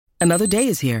Another day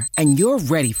is here, and you're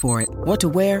ready for it. What to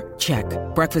wear? Check.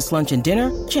 Breakfast, lunch, and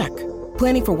dinner? Check.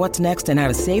 Planning for what's next and how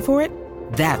to save for it?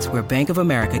 That's where Bank of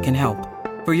America can help.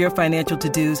 For your financial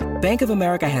to-dos, Bank of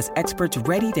America has experts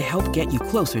ready to help get you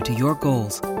closer to your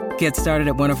goals. Get started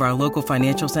at one of our local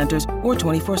financial centers or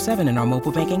 24/7 in our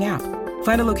mobile banking app.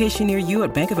 Find a location near you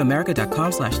at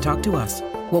bankofamerica.com/talktous.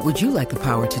 What would you like the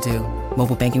power to do?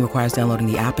 Mobile banking requires downloading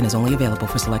the app and is only available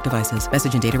for select devices.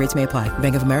 Message and data rates may apply.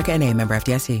 Bank of America N.A., member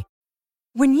FDIC.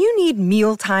 When you need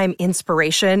mealtime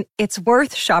inspiration, it's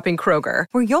worth shopping Kroger,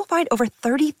 where you'll find over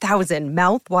 30,000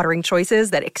 mouth-watering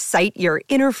choices that excite your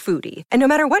inner foodie. And no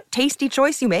matter what tasty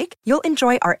choice you make, you'll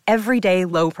enjoy our everyday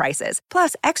low prices,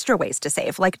 plus extra ways to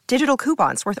save, like digital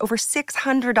coupons worth over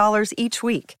 $600 each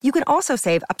week. You can also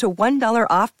save up to $1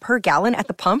 off per gallon at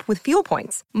the pump with fuel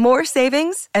points. More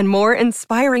savings and more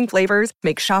inspiring flavors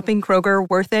make shopping Kroger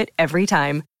worth it every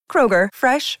time. Kroger,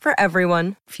 fresh for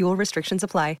everyone. Fuel restrictions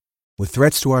apply. With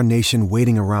threats to our nation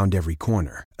waiting around every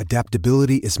corner,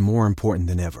 adaptability is more important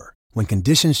than ever. When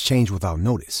conditions change without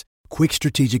notice, quick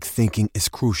strategic thinking is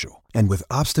crucial. And with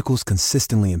obstacles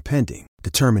consistently impending,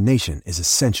 determination is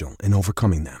essential in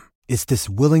overcoming them. It's this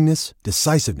willingness,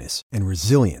 decisiveness, and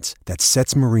resilience that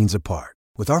sets Marines apart.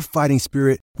 With our fighting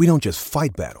spirit, we don't just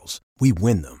fight battles, we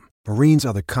win them. Marines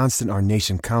are the constant our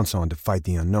nation counts on to fight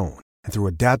the unknown. And through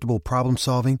adaptable problem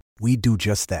solving, we do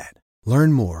just that.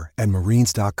 Learn more at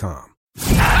marines.com. A dream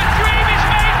is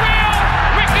made real!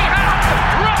 Ricky Hatton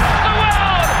rocks the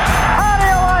world! How do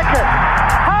you like it?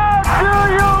 How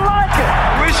do you like it?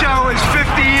 I wish I was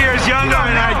 50 years younger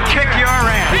and I'd kick your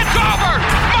ass. It's over!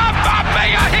 Mamma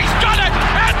Mia! He's done it!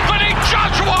 Anthony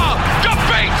Joshua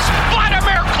defeats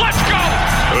Vladimir Klitschko!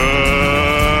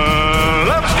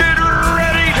 Let's get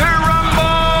ready to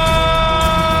rumble!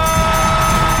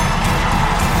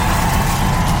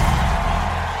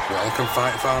 Welcome,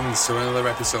 fight fans, to another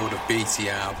episode of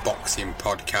BTR Boxing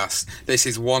Podcast. This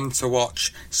is One to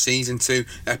Watch, Season 2,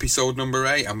 Episode number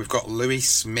 8, and we've got Lewis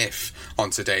Smith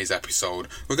on today's episode.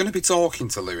 We're going to be talking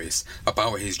to Lewis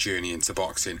about his journey into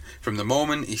boxing, from the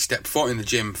moment he stepped foot in the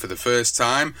gym for the first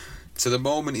time to the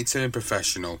moment he turned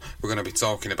professional. We're going to be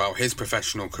talking about his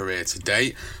professional career to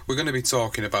date. We're going to be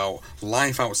talking about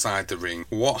life outside the ring,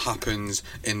 what happens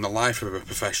in the life of a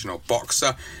professional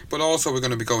boxer, but also we're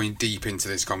going to be going deep into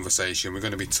this conversation. We're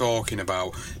going to be talking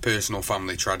about personal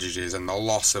family tragedies and the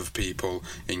loss of people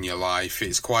in your life.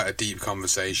 It's quite a deep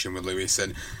conversation with Lewis,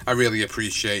 and I really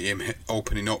appreciate him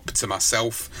opening up to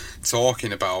myself,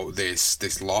 talking about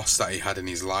this loss that he had in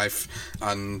his life.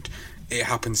 And it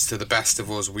happens to the best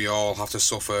of us. We all have to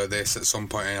suffer this at some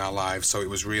point in our lives, so it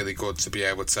was really good to be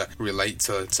able to relate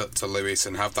to Lewis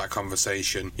and have that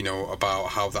conversation, you know, about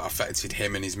how that affected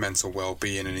him and his mental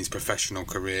well-being and his professional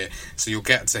career. So you'll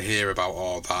get to hear about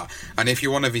all that. And if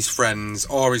you're one of his friends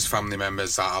or his family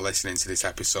members that are listening to this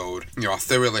episode, you know, I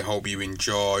thoroughly hope you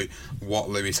enjoy what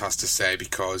Lewis has to say,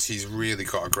 because he's really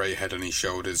got a great head on his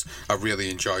shoulders. I really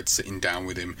enjoyed sitting down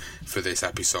with him for this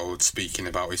episode, speaking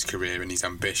about his career and his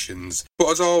ambitions.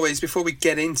 But as always, before we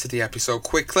get into the episode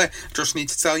quickly, I just need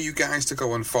to tell you guys to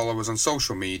go and follow us on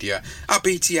social media at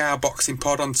BTR Boxing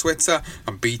Pod on Twitter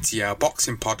and BTR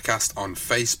Boxing Podcast on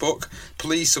Facebook.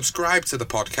 Please subscribe to the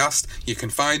podcast. You can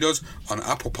find us on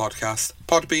Apple Podcasts,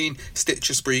 Podbean,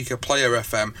 Stitcher, Spreaker, Player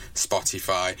FM,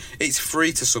 Spotify. It's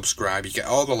free to subscribe. You get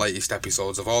all the latest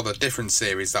episodes of all the different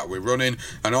series that we're running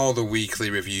and all the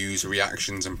weekly reviews,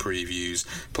 reactions and previews.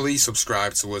 Please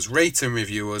subscribe to us, rate and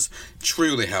review us.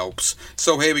 Truly helps.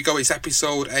 So here we go. It's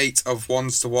episode 8 of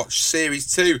Ones to Watch Series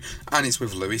 2, and it's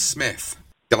with Lewis Smith.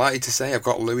 Delighted to say I've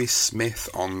got Lewis Smith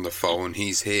on the phone.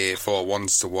 He's here for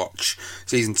Ones to Watch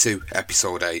Season 2,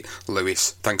 Episode 8.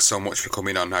 Lewis, thanks so much for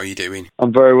coming on. How are you doing?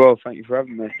 I'm very well, thank you for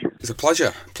having me. It's a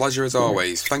pleasure. Pleasure as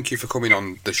always. Thank you for coming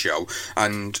on the show.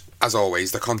 And as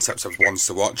always, the concept of Ones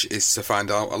to Watch is to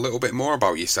find out a little bit more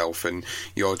about yourself and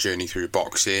your journey through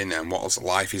boxing and what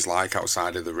life is like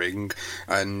outside of the ring.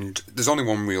 And there's only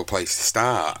one real place to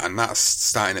start, and that's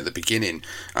starting at the beginning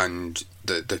and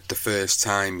the first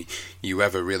time you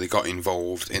ever really got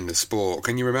involved in the sport.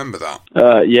 Can you remember that?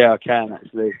 Yeah, I can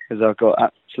actually, because I got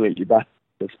absolutely battered.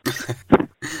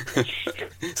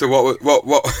 So what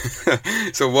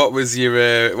was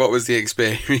the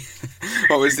experience?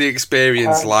 What was the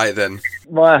experience like then?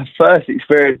 My first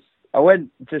experience, I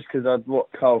went just because I'd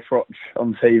watched Carl Froch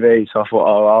on TV, so I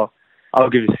thought, I'll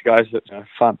give this a go. So it's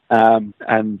fun.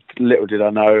 And little did I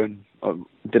know, and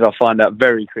did I find out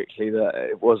very quickly that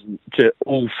it wasn't just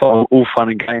all fun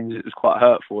and games. It was quite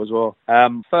hurtful as well.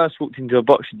 First walked into a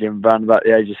boxing gym around about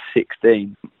the age of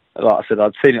 16. like I said,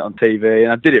 I'd seen it on TV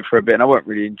and I did it for a bit and I weren't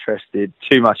really interested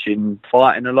too much in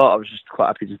fighting a lot. I was just quite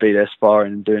happy to be there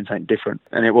sparring and doing something different.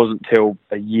 And it wasn't till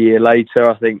a year later,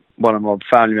 I think one of my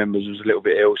family members was a little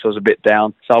bit ill, so I was a bit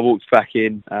down. So I walked back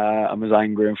in and was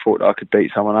angry and thought that I could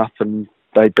beat someone up, and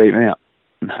they beat me up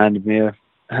and handed me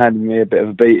a bit of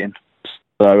a beating.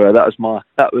 So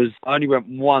I only went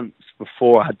once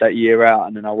before I had that year out,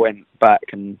 and then I went back,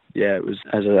 and yeah, it was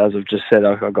as I've just said,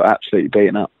 I got absolutely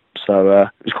beaten up. So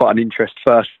it was quite an interest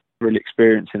first, really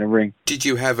experience in a ring. Did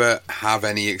you ever have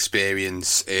any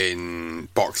experience in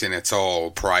boxing at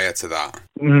all prior to that?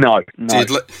 No. So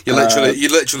you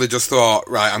literally just thought,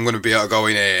 right, I'm going to be able to go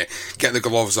in here, get the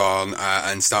gloves on,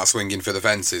 and start swinging for the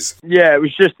fences. Yeah, it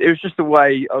was just the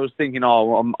way I was thinking.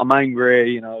 I'm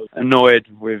angry, annoyed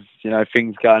with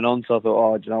things going on. So I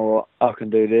thought, do you know what? I can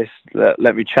do this.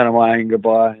 Let me channel my anger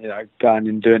by going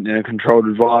and doing it in a controlled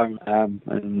environment.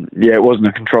 And yeah, it wasn't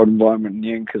a controlled environment in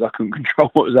the end because I couldn't control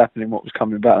what was happening, what was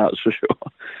coming back. That's for sure.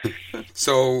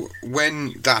 So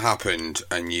when that happened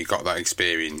and you got that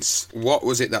experience, what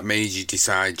was it that made you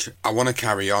decide, I want to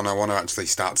carry on, I want to actually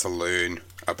start to learn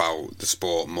about the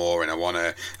sport more, and I want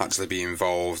to actually be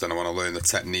involved, and I want to learn the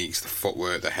techniques, the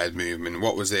footwork, the head movement?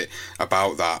 What was it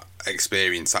about that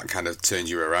experience that kind of turned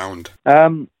you around?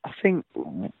 I think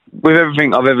with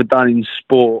everything I've ever done in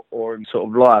sport or in sort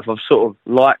of life, I've sort of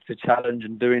liked the challenge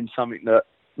and doing something that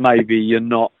maybe you're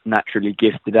not naturally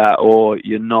gifted at, or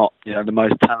you're not, the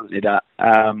most talented at.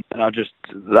 And I just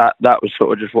that was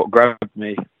sort of just what grabbed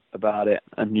me about it.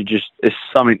 And it's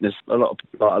something that's a lot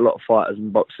of fighters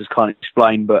and boxers can't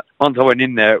explain. But once I went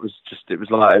in there, it was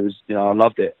I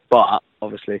loved it. But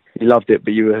obviously you loved it,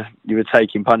 but you were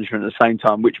taking punishment at the same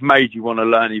time, which made you want to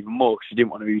learn even more because you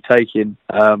didn't want to be taking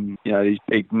these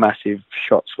big massive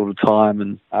shots all the time.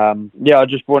 And I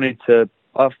just wanted to.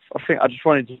 I think I just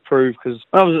wanted to prove, because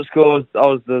when I was at school, I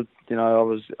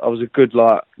was a good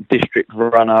district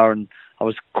runner, and I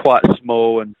was quite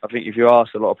small. And I think if you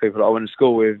ask a lot of people that I went to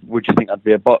school with, would you think I'd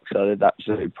be a boxer? They'd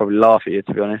absolutely probably laugh at you,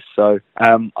 to be honest. So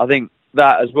I think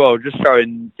that as well, just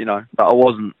showing that I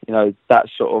wasn't that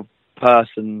sort of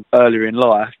person earlier in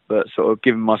life, but sort of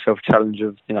giving myself a challenge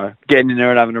of getting in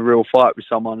there and having a real fight with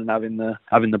someone and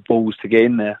having the balls to get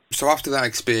in there. So after that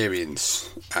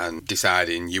experience and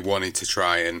deciding you wanted to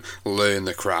try and learn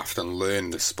the craft and learn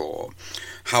the sport,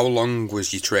 how long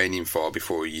was you training for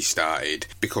before you started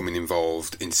becoming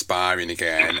involved in sparring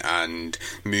again and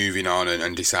moving on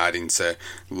and deciding to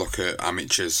look at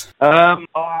amateurs?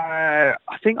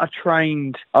 I think I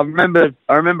trained. I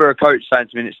remember a coach saying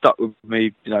to me, and it stuck with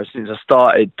me, since I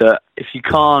started, that if you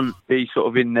can't be sort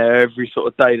of in there every sort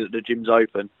of day that the gym's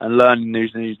open and learning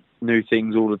new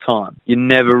things all the time, you're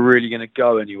never really going to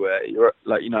go anywhere. You're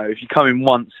if you come in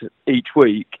once each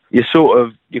week,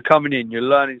 you're coming in, you're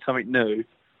learning something new,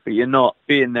 but you're not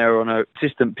being there on a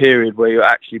consistent period where you're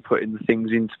actually putting the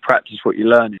things into practice what you're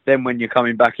learning. Then when you're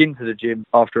coming back into the gym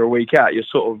after a week out, you're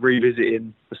sort of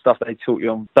revisiting the stuff they taught you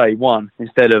on day one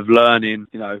instead of learning,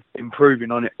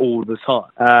 improving on it all the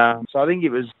time. So I think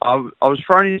I was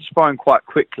thrown into sparring quite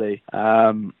quickly,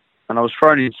 and I was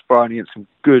thrown into sparring against some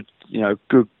good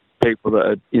people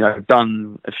that had,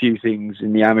 done a few things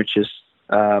in the amateurs,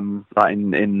 like in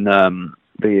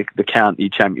the county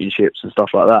championships and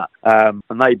stuff like that.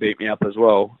 And they beat me up as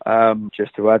well,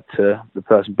 just to add to the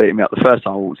person beating me up the first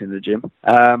time I walked into the gym.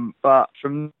 But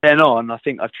from then on, I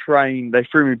think they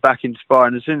threw me back in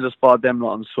sparring. As soon as I sparred them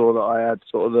lot and saw that I had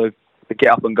sort of the get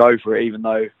up and go for it, even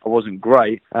though I wasn't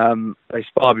great, they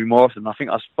sparred me more often. I think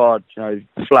I sparred,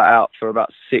 flat out for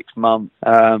about 6 months,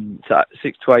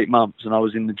 6 to 8 months, and I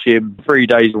was in the gym 3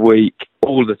 days a week,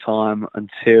 all the time,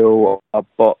 until I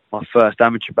bought my first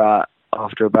amateur bout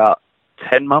after about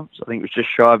 10 months. I think it was just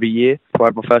shy of a year before I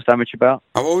had my first amateur bout.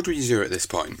 How old were you at this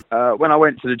point? When I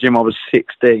went to the gym, I was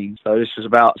 16, so this was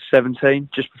about 17,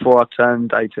 just before I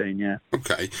turned 18, yeah.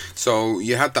 Okay, so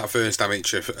you had that first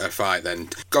amateur fight then.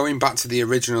 Going back to the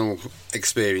original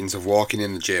experience of walking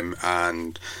in the gym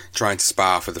and trying to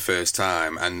spar for the first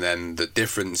time, and then the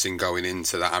difference in going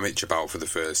into that amateur bout for the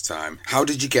first time, how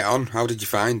did you get on? How did you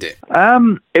find it?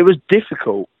 It was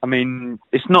difficult. I mean,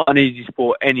 it's not an easy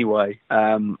sport anyway,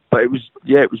 but it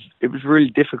was really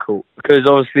difficult because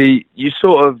obviously you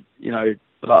sort of, like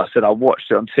I said, I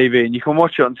watched it on TV, and you can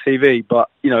watch it on TV, but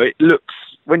it looks,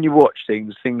 when you watch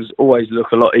things always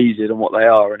look a lot easier than what they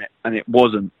are, and it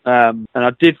wasn't. And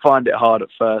I did find it hard at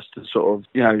first to sort of,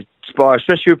 spar,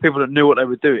 especially with people that knew what they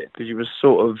were doing, because you were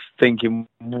sort of thinking,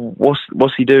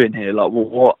 what's he doing here? Like,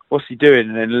 what's he doing?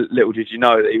 And then little did you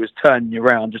know that he was turning you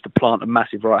around just to plant a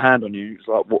massive right hand on you. It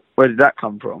was like, where did that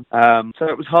come from? So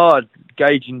it was hard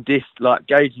gauging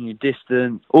your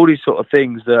distance, all these sort of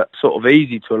things that sort of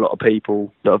easy to a lot of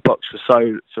people that have boxed for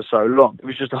so long. It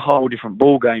was just a whole different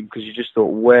ball game because you just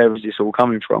thought, where is this all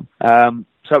coming from?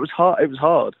 So it was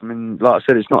hard. I mean, like I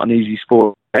said, it's not an easy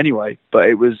sport anyway, but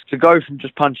it was to go from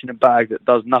just punching a bag that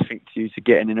does nothing to you to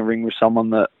getting in a ring with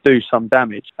someone that do some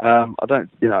damage.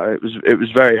 It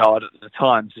was very hard at the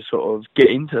time to sort of get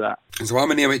into that. So how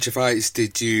many amateur fights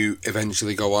did you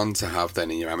eventually go on to have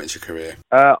then in your amateur career?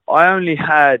 I only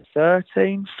had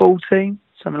 13, 14,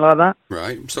 something like that.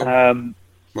 Right. So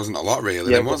wasn't a lot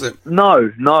really then, was it?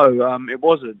 No, it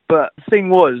wasn't. But the thing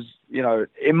was, you know,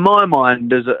 in my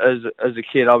mind as a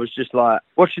kid, I was just like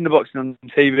watching the boxing on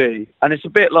TV, and it's a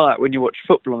bit like when you watch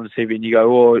football on the TV and you go,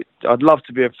 "Oh, I'd love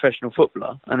to be a professional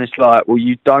footballer," and it's like, well,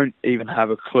 you don't even have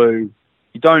a clue.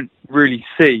 You don't really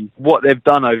see what they've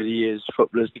done over the years,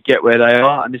 footballers, to get where they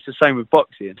are, and it's the same with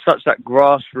boxing. It's such that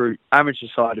grassroots amateur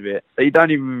side of it that you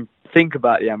don't even think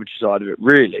about the amateur side of it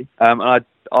really. And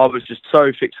I was just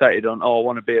so fixated on, I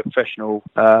want to be a professional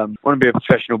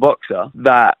boxer,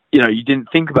 that, you know, you didn't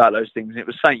think about those things. It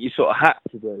was something you sort of had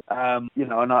to do. You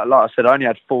know, and like I said, I only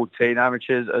had 14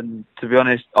 amateurs, and to be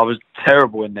honest, I was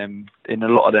terrible in a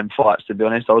lot of them fights, to be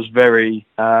honest. I was very,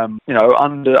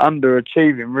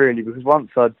 underachieving really, because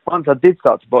once I did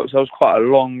start to box, I was quite a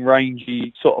long,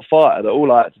 rangy sort of fighter that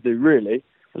all I had to do really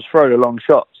was throw the long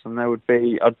shots, and I'd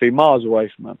be miles away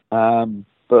from them.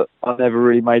 But I never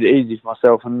really made it easy for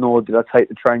myself, and nor did I take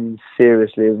the training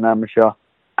seriously as an amateur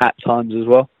at times as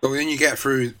well. But when you get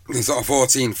through the sort of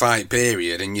 14-fight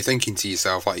period and you're thinking to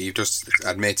yourself, like you've just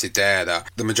admitted there, that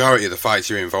the majority of the fights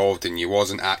you're involved in, you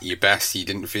wasn't at your best, you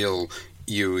didn't feel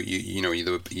you're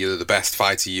the best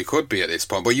fighter you could be at this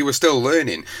point, but you were still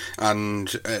learning. And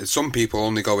some people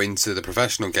only go into the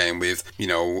professional game with, you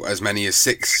know, as many as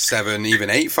 6, 7, even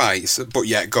 8 fights, but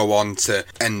yet go on to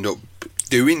end up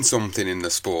doing something in the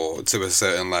sport to a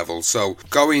certain level. So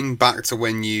going back to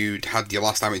when you had your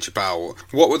last amateur bout,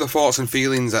 what were the thoughts and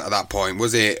feelings at that point?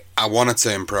 Was it, I want to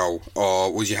turn pro,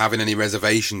 or was you having any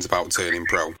reservations about turning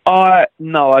pro?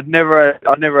 No, I'd never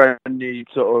had any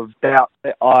sort of doubt.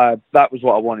 That was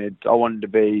what I wanted. I wanted to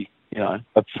be, you know,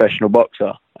 a professional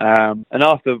boxer. And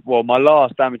after, my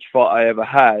last amateur fight I ever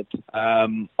had,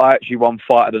 I actually won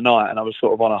fight of the night, and I was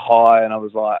sort of on a high, and I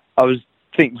was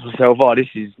thinking to myself, this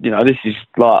is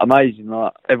like amazing.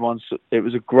 Like it was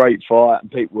a great fight, and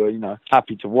people were, you know,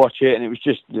 happy to watch it, and it was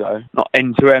just, you know, not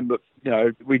end to end, but, you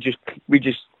know, we just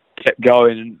kept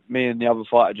going, and me and the other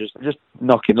fighter just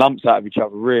knocking lumps out of each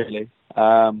other really.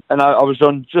 And I was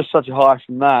on just such a high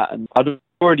from that, and I'd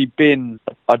already been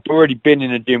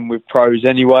in a gym with pros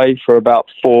anyway for about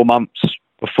 4 months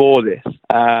before this. So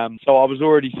I was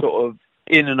already sort of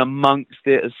in and amongst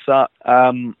it as such.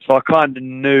 So I kind of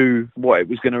knew what it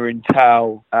was going to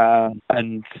entail.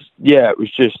 And yeah, it was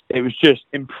just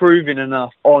improving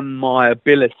enough on my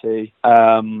ability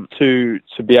to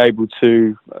be able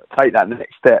to take that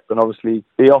next step, and obviously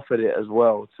be offered it as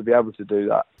well to be able to do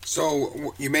that.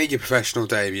 So you made your professional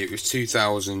debut. It was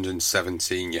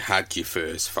 2017. You had your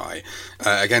first fight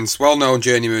against well-known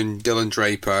journeyman Dylan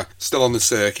Draper, still on the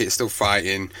circuit, still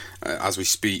fighting as we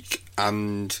speak.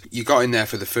 And you got in there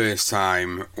for the first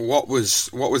time. What was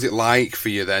it like for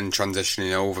you then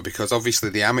transitioning over? Because obviously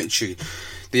the amateur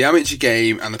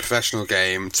game and the professional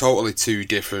game, totally two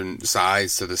different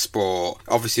sides to the sport.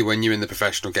 Obviously, when you're in the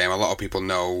professional game, a lot of people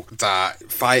know that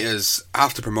fighters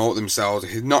have to promote themselves.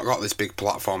 They've not got this big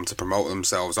platform to promote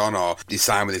themselves on, or they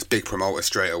sign with this big promoter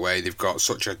straight away. They've got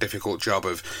such a difficult job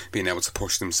of being able to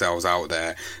push themselves out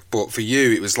there. But for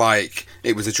you, it was like,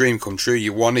 it was a dream come true.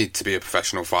 You wanted to be a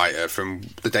professional fighter from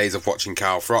the days of watching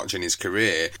Carl Froch in his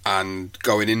career, and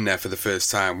going in there for the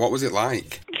first time. What was it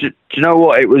like? Do you know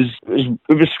what? It was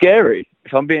scary,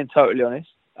 if I'm being totally honest.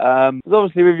 Because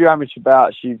obviously with your amateur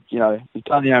bouts, you've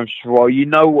done the amateur for a while. You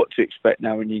know what to expect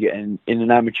now when you get in an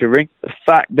amateur ring. The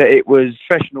fact that it was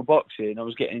professional boxing, I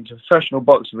was getting into a professional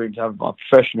boxing ring to have my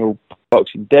professional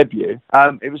boxing debut.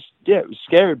 It was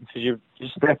scary because you're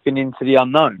stepping into the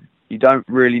unknown. You don't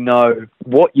really know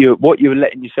what you're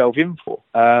letting yourself in for.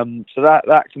 So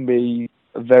that can be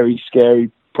a very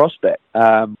scary prospect.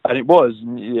 And it was,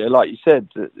 like you said,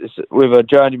 it's with a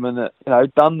journeyman that, you know,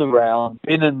 done the round,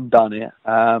 been and done it.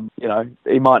 You know,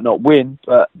 he might not win,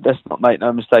 but let's not make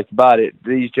no mistake about it.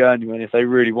 These journeymen, if they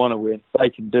really want to win, they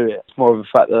can do it. It's more of a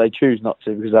fact that they choose not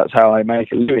to, because that's how they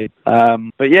make a living.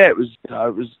 But yeah, I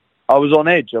was on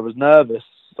edge. I was nervous.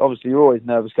 obviously you're always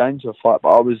nervous going into a fight,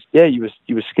 but you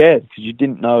were scared because you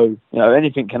didn't know,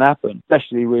 anything can happen,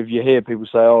 especially with, you hear people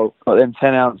say, oh, got them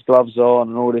 10-ounce gloves on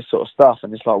and all this sort of stuff,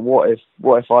 and it's like, what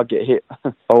if I get hit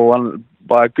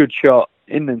by a good shot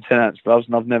in them 10-ounce gloves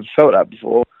and I've never felt that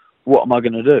before? What am I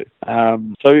going to do?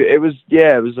 So it was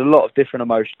a lot of different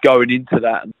emotions going into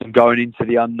that and going into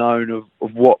the unknown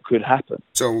of what could happen.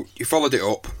 So you followed it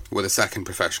up with a second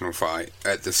professional fight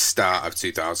at the start of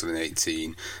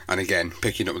 2018, and again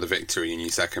picking up the victory in your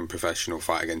second professional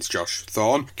fight against Josh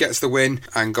Thorne, gets the win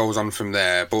and goes on from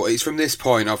there. But it's from this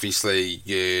point, obviously,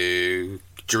 your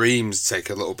dreams take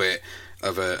a little bit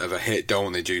of a hit,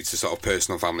 don't they, due to sort of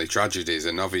personal family tragedies,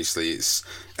 and obviously it's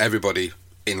everybody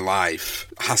in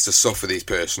life has to suffer these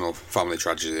personal family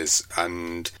tragedies,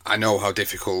 and I know how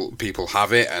difficult people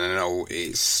have it, and I know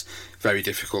it's very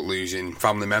difficult losing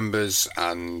family members,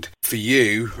 and for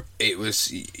you it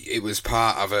was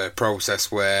part of a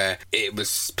process where it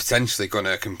was potentially going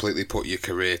to completely put your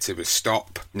career to a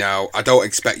stop. Now, I don't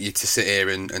expect you to sit here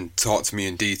and talk to me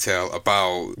in detail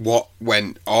about what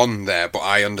went on there, but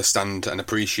I understand and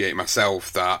appreciate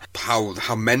myself that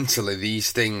how mentally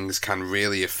these things can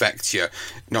really affect you,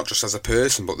 not just as a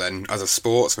person but then as a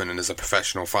sportsman and as a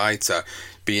professional fighter,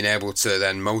 being able to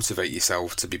then motivate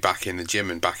yourself to be back in the gym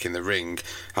and back in the ring,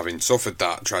 having suffered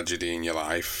that tragedy in your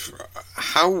life.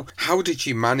 How did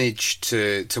you manage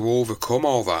to overcome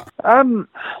all that? Do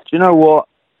you know what?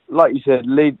 Like you said,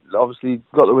 Lee obviously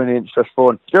got the win against Josh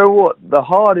Thorne. Do you know what? The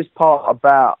hardest part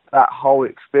about that whole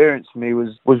experience for me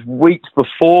was weeks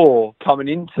before coming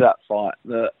into that fight.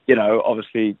 That,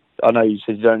 obviously, I know you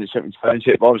said you don't expect me to go into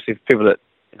it, but obviously people that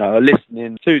are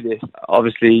listening to this,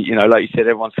 obviously, like you said,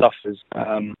 everyone suffers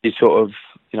these sort of,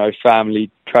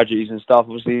 family tragedies and stuff.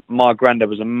 Obviously, my granddad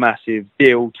was a massive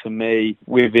deal to me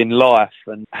within life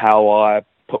and how I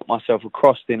put myself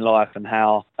across in life and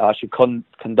how I should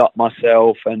conduct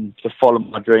myself and to follow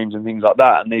my dreams and things like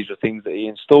that. And these were things that he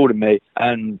installed in me.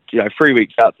 And, 3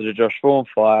 weeks out to the Josh Thorne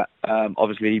fight,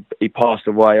 obviously he passed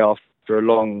away after a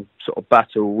long sort of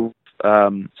battle,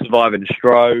 surviving a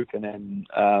stroke and then,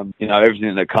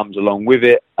 everything that comes along with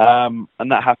it. And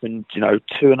that happened,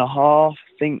 2.5,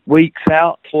 weeks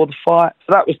out for the fight.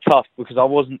 So that was tough because I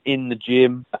wasn't in the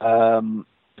gym,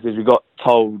 because we got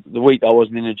told the week I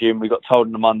wasn't in the gym, we got told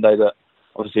on the Monday that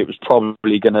obviously it was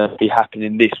probably going to be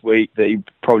happening this week, that he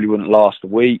probably wouldn't last a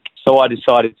week. So I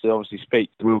decided to obviously speak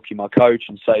to Wilkie, my coach,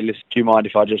 and say, listen, do you mind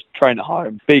if I just train at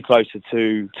home, be closer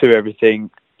to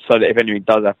everything, so that if anything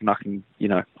does happen, I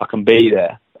can be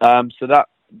there. So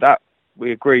that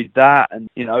we agreed that, and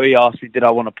he asked me, did I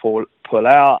want to pull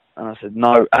out, and I said,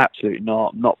 no, absolutely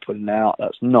not. I'm not pulling out.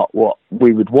 That's not what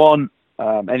we would want.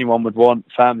 Anyone would want,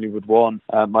 family would want,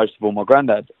 most of all my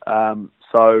granddad.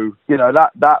 So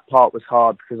that part was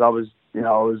hard because I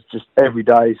was just every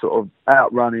day sort of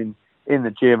out running in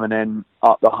the gym and then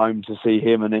up the home to see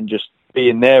him and then just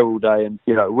being there all day. And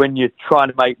when you're trying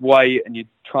to make weight and you're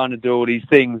trying to do all these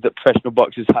things that professional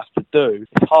boxers have to do,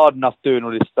 it's hard enough doing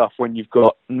all this stuff when you've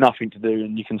got nothing to do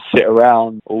and you can sit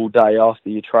around all day after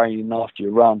your training, after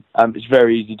your run. It's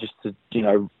very easy just to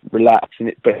relax in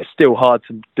it, but it's still hard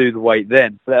to do the weight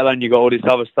then, let alone you got all this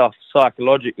other stuff.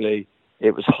 Psychologically,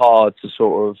 it was hard to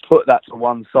sort of put that to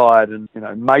one side and,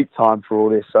 make time for all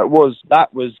this. So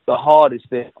that was the hardest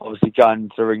thing, obviously, going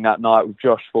to the ring that night with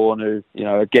Josh Thorne, who,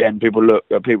 again, people look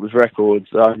at people's records,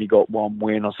 they only got one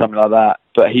win or something like that.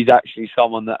 But he's actually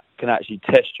someone that can actually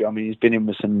test you. I mean, he's been in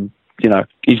with some,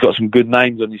 he's got some good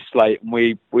names on his slate, and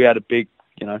we had a big,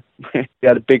 we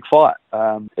had a big fight.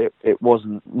 It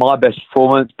wasn't my best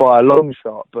performance by a long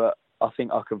shot, but I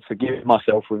think I can forgive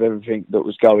myself with everything that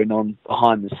was going on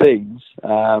behind the scenes.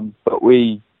 But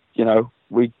we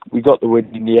got the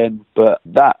win in the end. But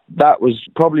that was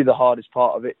probably the hardest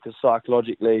part of it, because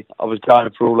psychologically I was going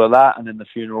through all of that, and then the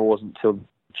funeral wasn't till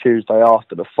Tuesday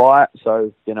after the fight.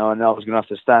 So, and I was going to have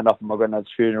to stand up at my granddad's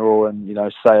funeral and,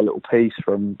 say a little piece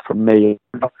from me.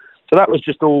 So that was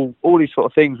just all these sort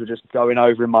of things were just going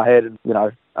over in my head, and,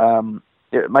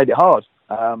 it made it hard.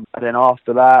 And then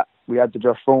after that, we had the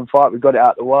Josh Thorne fight. We got it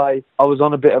out of the way. I was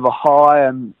on a bit of a high,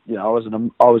 and I was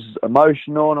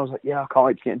emotional, and I was like, yeah, I can't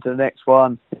wait to get into the next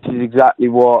one. This is exactly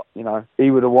what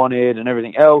he would have wanted, and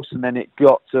everything else. And then it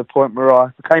got to a point where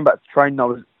I came back to training. I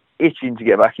was itching to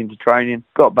get back into training.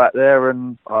 Got back there,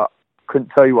 and I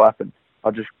couldn't tell you what happened. I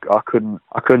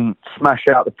couldn't smash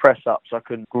out the press ups. I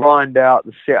couldn't grind out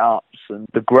the sit ups and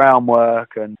the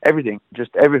groundwork and everything.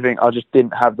 Just everything. I just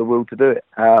didn't have the will to do it.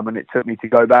 And it took me to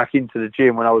go back into the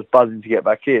gym when I was buzzing to get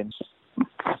back in,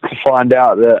 to find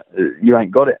out that you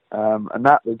ain't got it. And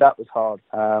that was hard.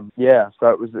 So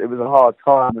it was a hard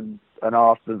time. And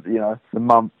after the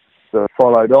month that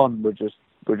followed on were just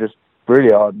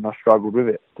really hard, and I struggled with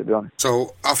it, to be honest.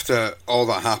 So after all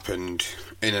that happened,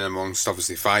 in and amongst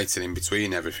obviously fighting, in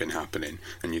between everything happening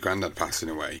and your granddad passing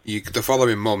away, the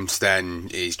following months then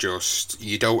is just,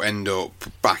 you don't end up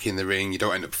back in the ring, you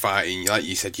don't end up fighting. Like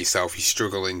you said yourself, you're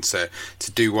struggling to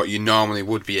do what you normally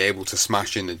would be able to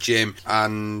smash in the gym,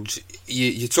 and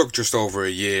you took just over a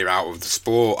year out of the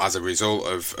sport as a result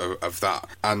of that.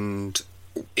 And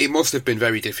it must have been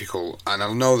very difficult, and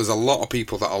I know there's a lot of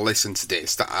people that will listen to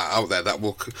this that are out there that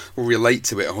will relate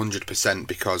to it 100%,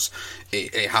 because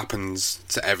it happens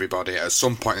to everybody at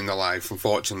some point in their life.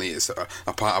 Unfortunately, it's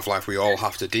a part of life we all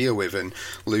have to deal with, and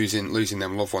losing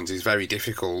them loved ones is very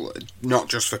difficult, not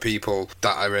just for people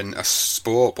that are in a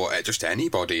sport, but just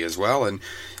anybody as well. And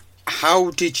how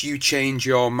did you change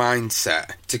your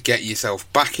mindset to get yourself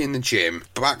back in the gym,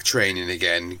 back training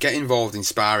again, get involved in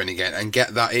sparring again, and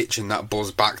get that itch and that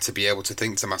buzz back to be able to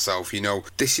think to myself,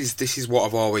 this is what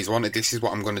I've always wanted, this is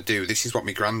what I'm going to do, this is what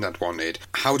my granddad wanted?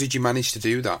 How did you manage to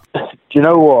do that? Do you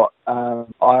know what?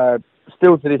 I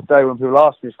still to this day, when people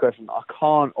ask me this question, I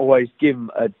can't always give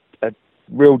them a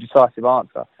real decisive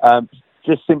answer.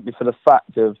 Just simply for the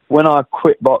fact of, when I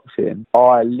quit boxing,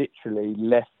 I literally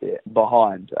left it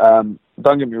behind.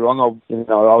 Don't get me wrong, I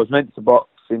was meant to box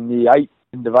in the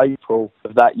end of April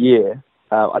of that year.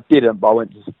 I didn't, but I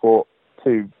went to support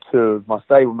two of my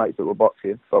stablemates that were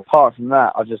boxing. But apart from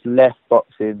that, I just left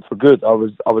boxing for good. I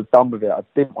was done with it. I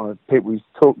didn't want to. People used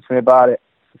to talk to me about it.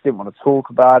 I didn't want to talk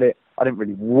about it. I didn't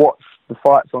really watch the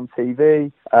fights on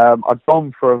TV. I'd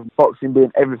gone from boxing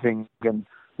being everything and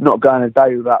not going a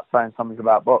day without saying something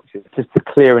about boxing, just to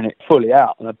clearing it fully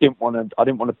out. And I didn't want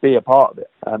to be a part of it.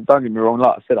 Don't get me wrong,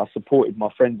 like I said, I supported my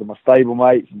friends and my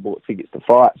stablemates and bought tickets to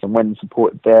fights and went and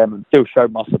supported them, and still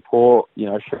showed my support,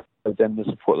 showed them the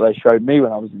support they showed me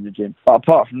when I was in the gym. But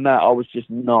apart from that, I was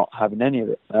just not having any of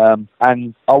it.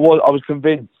 And I was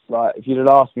convinced, like, if you'd have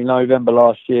asked me November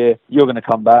last year, you're going to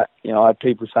come back. I had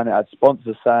people saying it, I had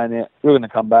sponsors saying it, you're going to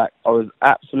come back. I was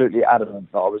absolutely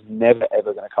adamant that I was never,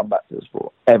 ever going to come back to the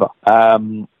sport. Ever.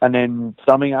 And then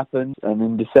something happened, and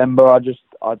in December, I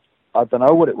don't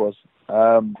know what it was.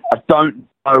 I don't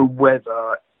know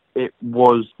whether it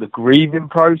was the grieving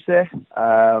process,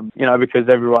 because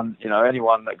everyone,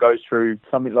 anyone that goes through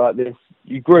something like this,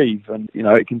 you grieve, and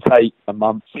it can take a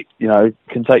month,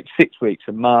 can take 6 weeks,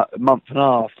 a month and a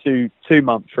half, 2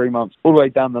 months, 3 months, all the way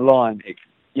down the line.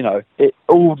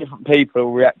 All different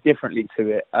people react differently to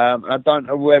it. And I don't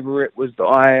know whether it was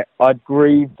that I'd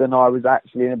grieved and I was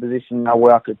actually in a position now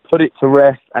where I could put it to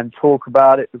rest and talk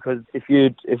about it, because if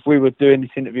we were doing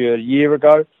this interview a year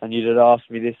ago and you'd have asked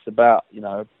me this about,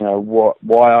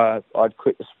 why I'd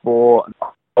quit the sport,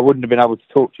 I wouldn't have been able to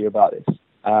talk to you about this.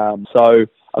 So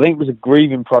I think it was a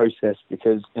grieving process,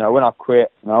 because, when I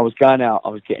quit, I was going out, I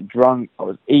was getting drunk, I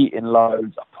was eating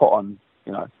loads, I put on,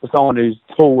 for someone who's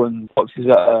tall and boxes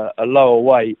at a lower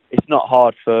weight, it's not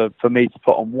hard for me to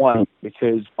put on weight,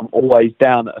 because I'm always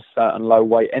down at a certain low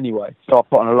weight anyway. So I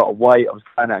put on a lot of weight, I was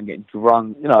going out and getting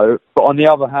drunk, But on the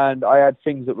other hand, I had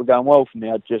things that were going well for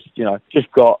me. I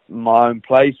just got my own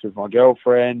place with my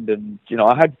girlfriend, and,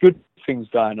 I had good things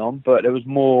going on, but there was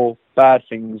more bad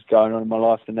things going on in my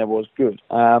life than there was good.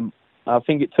 I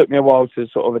think it took me a while to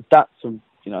sort of adapt to,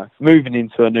 moving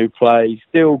into a new place,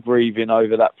 still grieving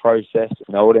over that process,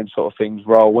 all them sort of things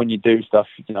roll. When you do stuff,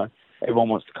 everyone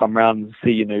wants to come round and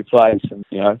see your new place, and,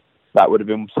 that would have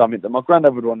been something that my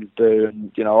granddad would want to do,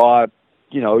 and,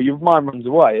 your mind runs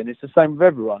away, and it's the same with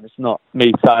everyone. It's not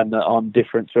me saying that I'm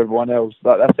different to everyone else.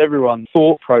 That's everyone's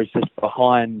thought process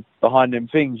behind them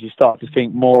things. You start to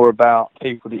think more about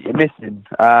people that you're missing.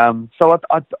 So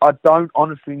I don't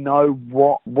honestly know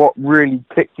what really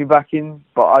clicked me back in,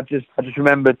 but I just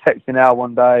remember texting Al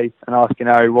one day and asking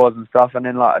how he was and stuff, and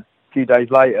then like a few days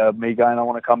later, me going, I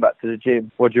want to come back to the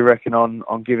gym. What do you reckon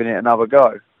on giving it another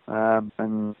go? And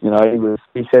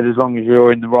he said, as long as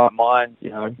you're in the right mind,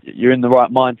 you're in the right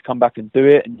mind to come back and do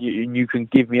it, and you can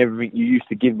give me everything you used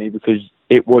to give me, because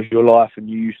it was your life, and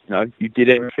you did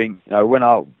everything. When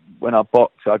I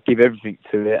boxed, I'd give everything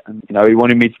to it, and he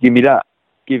wanted me to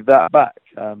give that back.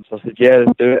 So I said, yeah,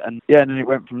 let's do it, and then it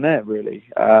went from there, really.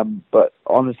 But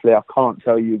honestly, I can't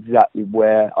tell you exactly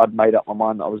where I'd made up my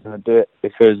mind that I was going to do it,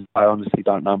 because I honestly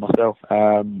don't know myself.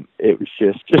 It was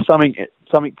just something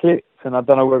clicked, and I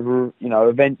don't know whether,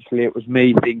 eventually it was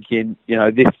me thinking,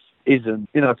 this isn't,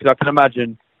 because I can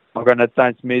imagine my granddad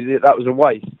saying to me that was a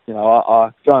waste.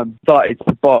 I started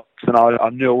to box, and I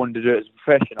knew I wanted to do it as a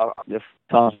profession.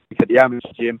 I at the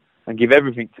amateur gym and give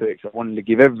everything to it, because I wanted to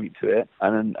give everything to it,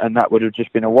 and that would have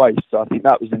just been a waste. So I think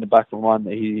that was in the back of my mind,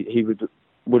 that he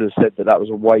would have said that was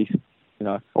a waste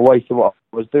a waste of what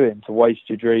I was doing, to waste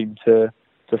your dream, to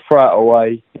throw it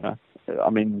away. I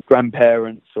mean,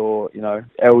 grandparents or,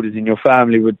 elders in your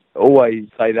family would always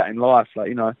say that in life,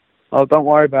 like, oh, don't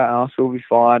worry about us, we'll be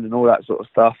fine, and all that sort of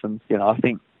stuff. And, I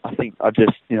think I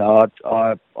just,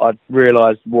 I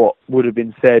realised what would have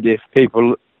been said if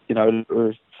people, who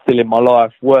were still in my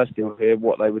life were still here,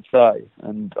 what they would say.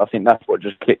 And I think that's what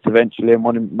just clicked eventually, and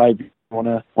want to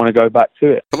go back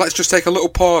to it. But let's just take a little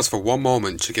pause for one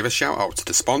moment to give a shout out to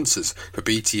the sponsors for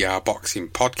BTR Boxing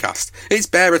Podcast. It's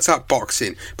Bear Attack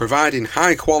Boxing, providing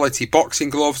high quality boxing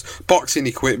gloves, boxing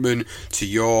equipment to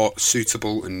your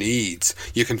suitable needs.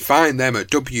 You can find them at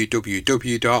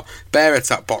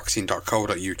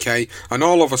www.bearattackboxing.co.uk and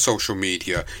all over social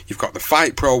media. You've got the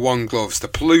Fight Pro 1 gloves, the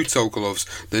Pluto gloves,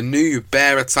 the new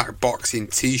Bear Attack Boxing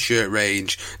t-shirt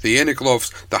range, the inner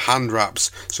gloves, the hand wraps,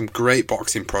 some great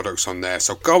boxing products on there,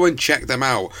 so go and check them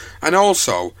out. And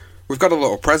also, we've got a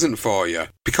little present for you.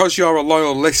 Because you're a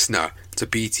loyal listener to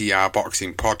BTR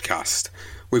Boxing Podcast,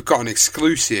 we've got an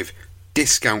exclusive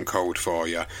discount code for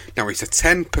you. Now, it's a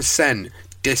 10%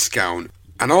 discount,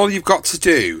 and all you've got to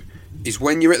do is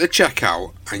when you're at the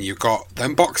checkout and you've got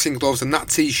them boxing gloves and that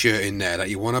t-shirt in there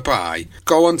that you want to buy,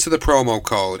 go onto the promo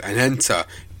code and enter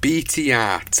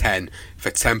BTR10 for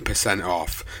 10%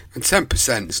 off. And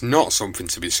 10% is not something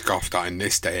to be scoffed at in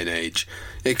this day and age.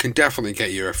 It can definitely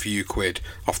get you a few quid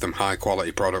off them high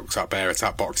quality products that Bear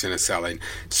Attack Boxing are selling.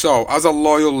 So, as a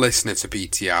loyal listener to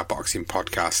BTR Boxing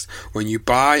Podcast, when you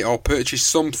buy or purchase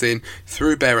something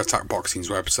through Bear Attack Boxing's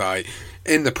website,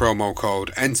 in the promo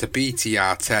code, enter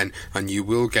BTR10 and you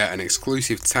will get an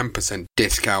exclusive 10%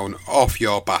 discount off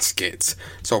your basket.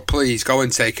 So please go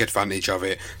and take advantage of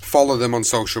it. Follow them on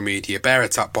social media, Bear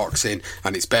Attack Boxing,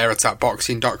 and it's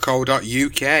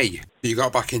bearattackboxing.co.uk. You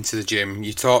got back into the gym.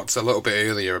 You talked a little bit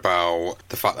earlier about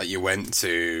the fact that you went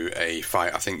to a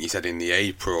fight, I think you said in the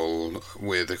April,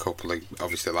 with a couple of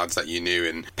obviously lads that you knew,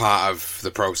 and part of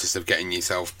the process of getting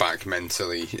yourself back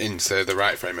mentally into the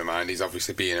right frame of mind is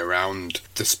obviously being around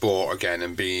the sport again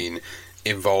and being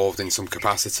involved in some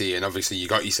capacity, and obviously you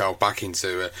got yourself back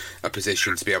into a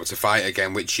position to be able to fight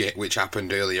again, which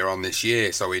happened earlier on this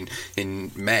year. So in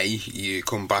May you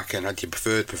come back and had your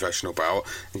preferred professional bout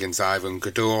against Ivan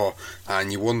Gador,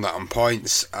 and you won that on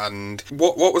points. And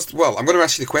what was, well, I'm going to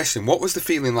ask you the question, what was the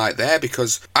feeling like there?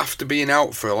 Because after being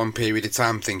out for a long period of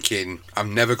time thinking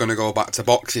I'm never going to go back to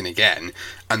boxing again,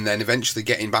 and then eventually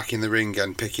getting back in the ring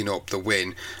and picking up the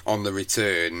win on the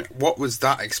return, what was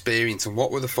that experience and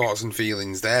what were the thoughts and feelings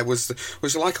there? Was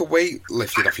it like a weight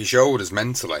lifted off your shoulders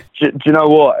mentally? Do you know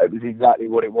what? It was exactly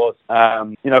what it was.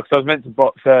 Because I was meant to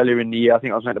box earlier in the year. I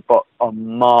think I was meant to box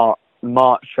on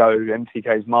March show,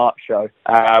 MTK's March show.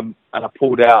 And I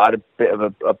pulled out. I had a bit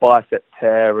of a bicep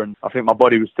tear, and I think my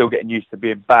body was still getting used to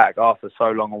being back after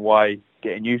so long away,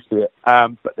 getting used to it.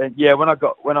 But then, yeah, when I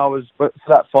was for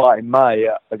that fight in May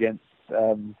against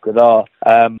Gadar,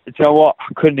 do you know what?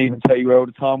 I couldn't even tell you where all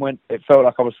the time went. It felt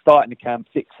like I was starting the camp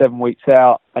 6-7 weeks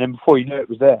out, and then before you knew it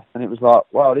was there. And it was like,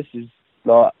 wow, this is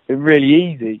like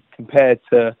really easy compared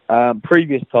to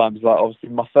previous times. Like obviously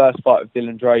my first fight with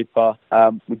Dylan Draper,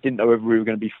 we didn't know whether we were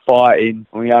going to be fighting.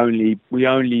 We only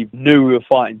knew we were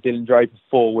fighting Dylan Draper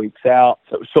 4 weeks out,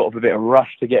 so it was sort of a bit of a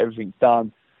rush to get everything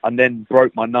done. And then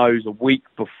broke my nose a week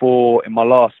before in my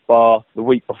last spar, the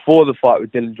week before the fight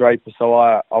with Dylan Draper. So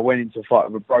I went into a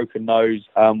fight with a broken nose,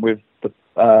 with the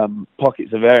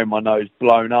pockets of air in my nose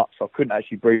blown up, so I couldn't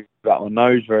actually breathe out my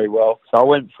nose very well. So I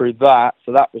went through that.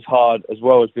 So that was hard, as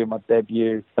well as being my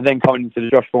debut. And then coming into the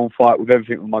Josh Vaughan fight with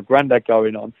everything with my granddad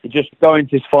going on. Just going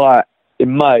to this fight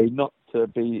in May, not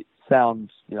to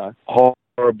sound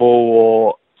horrible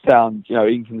or sound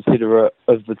inconsiderate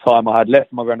of the time I had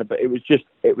left for my granddad, but it was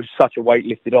such a weight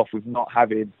lifted off with not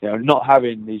having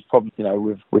these problems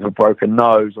with a broken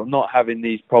nose, or not having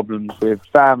these problems with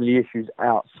family issues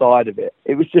outside of it.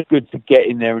 It was just good to get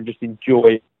in there and just enjoy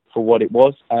it for what it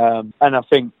was. And I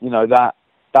think that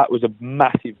was a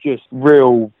massive, just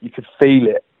real, you could feel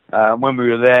it. When we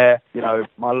were there,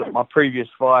 my previous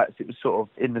fights, it was sort of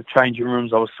in the changing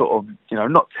rooms, I was sort of,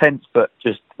 not tense, but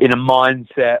just in a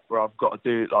mindset where I've got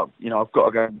to do, I've got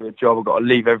to go and do a job, I've got to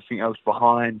leave everything else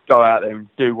behind, go out there and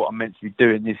do what I'm meant to be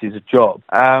doing. This is a job.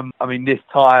 This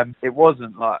time, it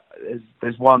wasn't like,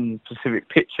 there's one specific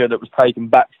picture that was taken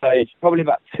backstage, probably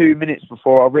about 2 minutes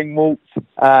before I ring walked,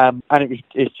 and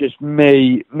it's just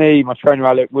me, my trainer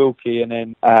Alec Wilkie, and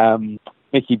then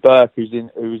Mickey Burke, who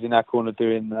was in our corner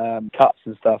doing cuts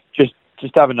and stuff, just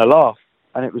having a laugh.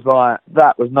 And it was like,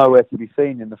 that was nowhere to be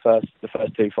seen in the first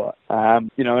two fights.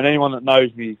 And anyone that knows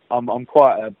me, I'm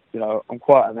quite an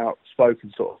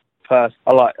outspoken sort of person.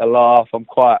 I like to laugh. I'm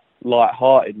quite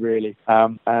light-hearted, really.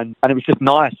 And it was just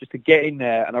nice just to get in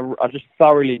there, and I just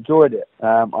thoroughly enjoyed it.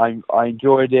 I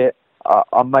enjoyed it.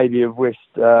 I maybe have wished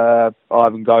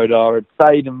Ivan Godar had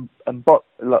stayed and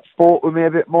fought with me a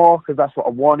bit more, because that's what I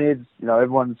wanted.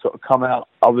 Everyone sort of come out.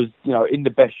 I was, in the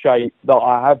best shape that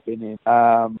I have been in.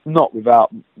 Not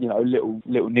without, little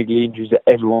niggly injuries that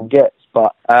everyone gets.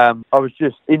 But I was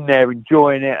just in there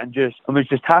enjoying it, and I was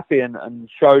just happy and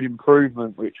showed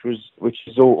improvement, which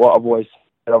is all what I've always said.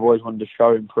 I've always wanted to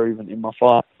show improvement in my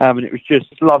fight, and it was just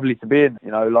lovely to be in.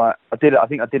 I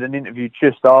think I did an interview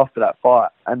just after that fight,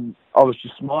 and I was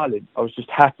just smiling. I was just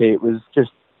happy. It was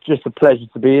just a pleasure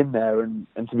to be in there and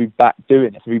to be back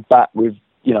doing it, to be back with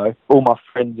all my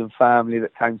friends and family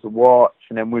that came to watch,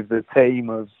 and then with the team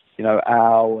of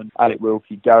Al and Alec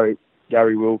Wilkie, Gary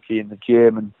Wilkie in the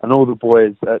gym, and all the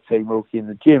boys at Team Wilkie in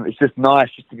the gym. It's just nice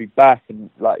just to be back, and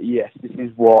yes, this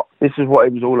is what it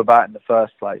was all about in the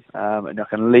first place. And I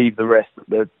can leave the rest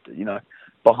of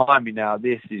behind me now.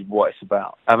 This is what it's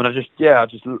about. I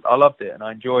loved it, and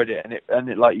I enjoyed it, and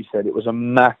it like you said, it was a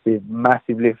massive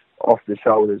lift off the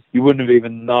shoulders. You wouldn't have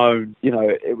even known.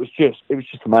 It was just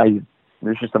amazing. It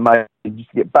was just amazing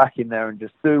just to get back in there and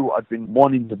just do what I'd been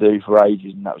wanting to do for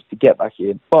ages, and that was to get back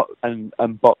in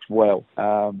and box well.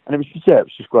 And it was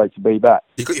just great to be back.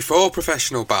 You've got your 4th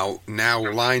professional bout now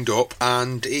lined up,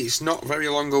 and it's not very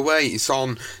long away. It's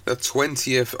on the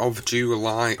 20th of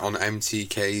July on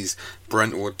MTK's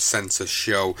Brentwood Centre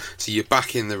show. So you're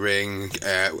back in the ring.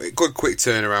 Good quick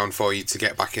turnaround for you to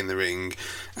get back in the ring.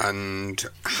 And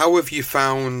how have you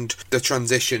found the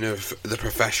transition of the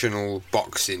professional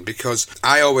boxing? Because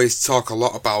I always talk a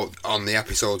lot about on the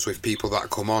episodes with people that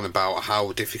come on about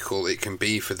how difficult it can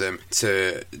be for them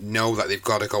to know that they've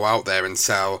got to go out there and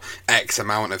sell X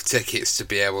amount of tickets to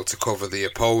be able to cover the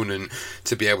opponent,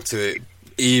 to be able to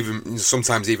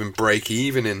sometimes even break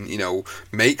even and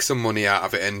make some money out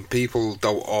of it, and people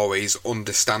don't always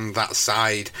understand that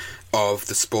side of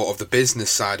the sport, of the business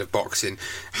side of boxing.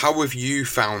 How have you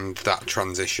found that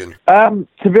transition? To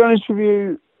be honest with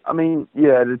you,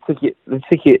 the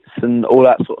tickets and all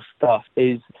that sort of stuff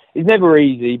is never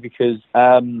easy, because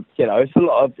it's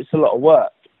a lot of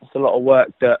work. It's a lot of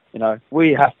work that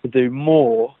we have to do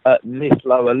more at this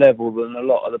lower level than a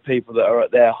lot of the people that are at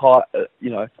their height.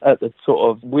 At the sort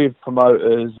of with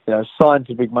promoters, signed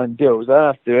to big money deals. They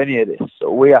don't have to do any of this. So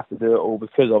we have to do it all,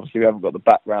 because obviously we haven't got the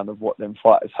background of what them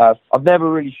fighters have. I've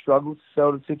never really struggled to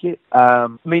sell the ticket.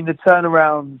 The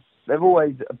turnarounds, they've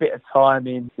always a bit of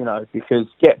timing, because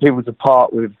get people to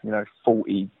part with,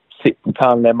 40, £60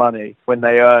 of their money when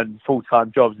they earn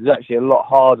full-time jobs is actually a lot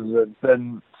harder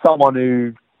than someone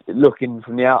who, looking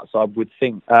from the outside, would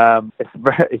think.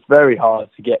 It's very hard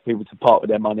to get people to part with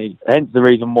their money. Hence the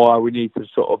reason why we need to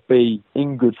sort of be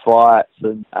in good fights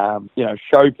and,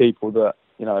 show people that,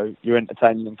 you're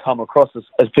entertaining and come across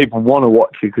as people want to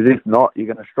watch you, because if not, you're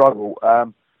going to struggle.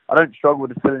 I don't struggle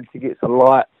with the selling tickets. I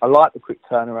like the quick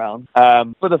turnaround.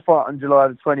 For the fight on July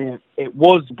the 20th, it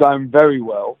was going very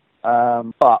well.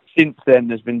 But since then,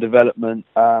 there's been development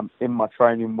in my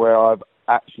training where I've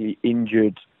actually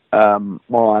injured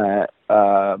my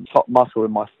top muscle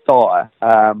in my thigh,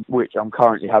 which I'm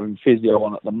currently having physio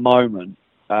on at the moment,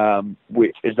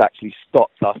 which has actually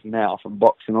stopped us now from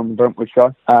boxing on the Brentwood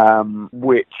show,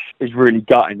 which is really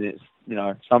gutting. It's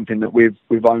something that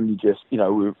we've only just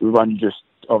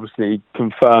obviously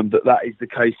confirmed that is the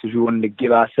case, because we wanted to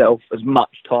give ourselves as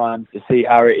much time to see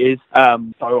how it is.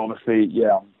 So obviously,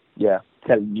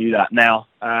 telling you that now.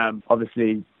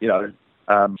 Obviously,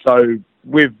 so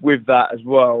with that as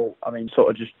well, sort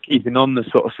of just keeping on the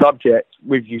sort of subject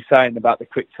with you saying about the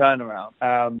quick turnaround,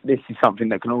 this is something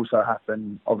that can also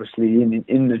happen, obviously,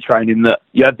 in the training, that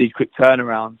you have these quick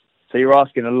turnarounds. So you're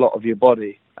asking a lot of your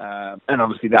body, and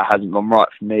obviously that hasn't gone right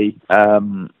for me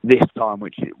this time,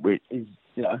 which is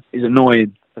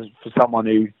annoying for someone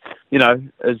who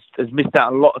has missed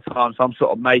out a lot of time. So I'm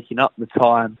sort of making up the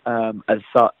time as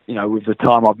such, with the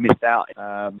time I've missed out.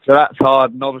 So that's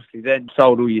hard, and obviously then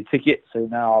sold all your tickets. So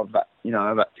now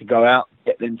I've had to go out,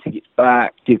 get them tickets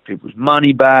back, give people's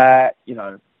money back,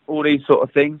 all these sort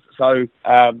of things. So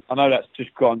I know that's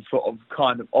just gone sort of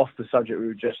kind of off the subject we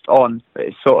were just on, but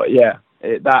it's sort of,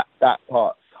 that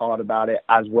part's hard about it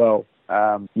as well.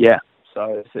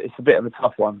 So it's a bit of a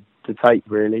tough one to take,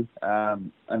 really,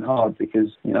 and hard, because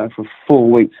for 4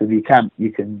 weeks of your camp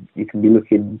you can be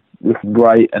looking looking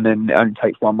great, and then it only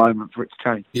takes one moment for it to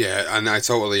change. Yeah, and I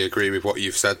totally agree with what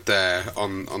you've said there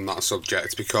on that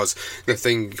subject, because the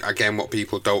thing, again, what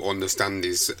people don't understand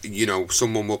is, you know,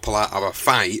 someone will pull out of a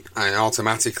fight and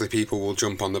automatically people will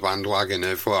jump on the bandwagon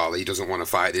of, well, he doesn't want to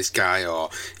fight this guy, or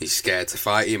he's scared to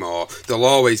fight him, or there'll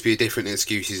always be different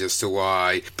excuses as to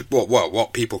why,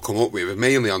 what people come up with,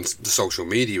 mainly on the social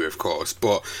media, of course,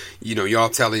 but, you know, you're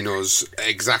telling us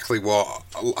exactly what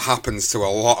happens to a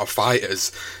lot of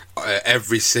fighters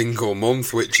every single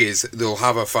month, which is they'll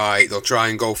have a fight, they'll try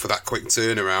and go for that quick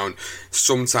turnaround.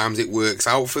 Sometimes it works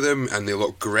out for them and they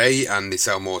look great and they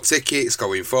sell more tickets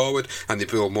going forward and they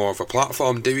build more of a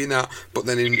platform doing that. But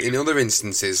then in other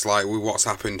instances, like with what's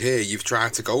happened here, you've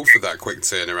tried to go for that quick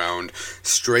turnaround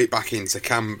straight back into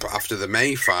camp after the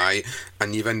May fight,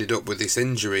 and you've ended up with this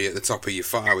injury at the top of your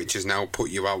fight, which has now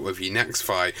put you out of your next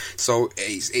fight. So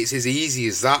it's as easy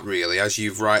as that, really, as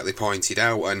you've rightly pointed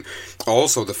out. And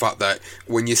also the fact that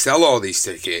when you sell all these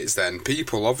tickets, then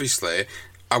people obviously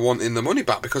are wanting the money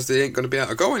back because they ain't going to be able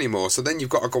to go anymore. So then you've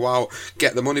got to go out,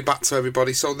 get the money back to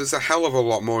everybody. So there's a hell of a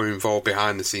lot more involved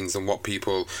behind the scenes than what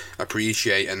people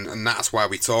appreciate. And that's why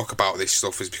we talk about this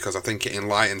stuff, is because I think it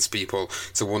enlightens people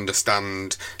to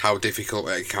understand how difficult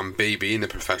it can be being a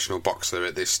professional boxer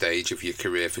at this stage of your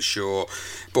career, for sure.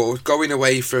 But going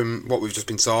away from what we've just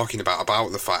been talking about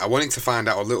the fight, I wanted to find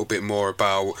out a little bit more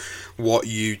about what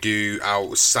you do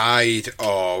outside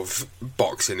of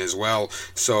boxing as well.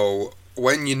 So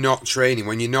when you're not training,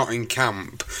 when you're not in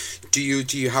camp, do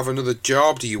you have another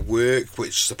job? Do you work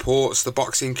which supports the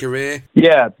boxing career?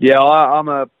 Yeah. I'm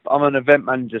an event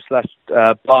manager /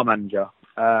 bar manager,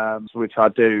 which I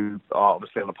do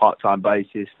obviously on a part-time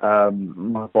basis.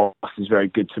 My boss is very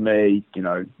good to me. You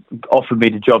know, offered me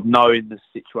the job knowing the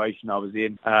situation I was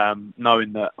in,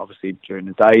 knowing that obviously during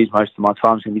the days most of my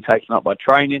time's going to be taken up by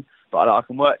training. But I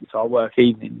can work, so I work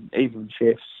evening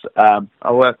shifts.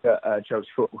 I work at Chelsea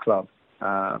Football Club.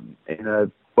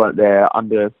 Work there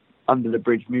under the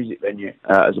Bridge music venue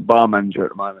as a bar manager at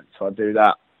the moment. So I do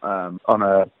that on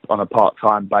a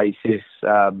part-time basis,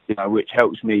 which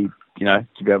helps me, to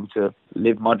be able to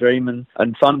live my dream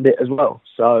and fund it as well.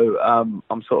 So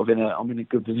I'm sort of in a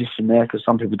good position there, because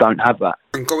some people don't have that.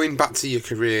 And going back to your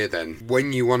career then,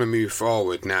 when you want to move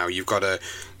forward now, you've got to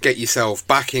get yourself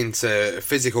back into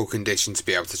physical condition to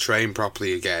be able to train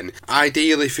properly again.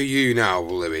 Ideally for you now,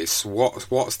 Lewis,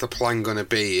 what's the plan going to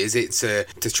be? Is it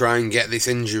to try and get this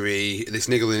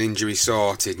niggling injury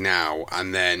sorted now,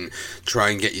 and then try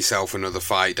and get yourself another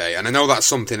fight day? And I know that's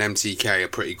something MTK are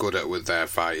pretty good at with their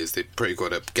fighters. They're pretty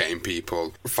good at getting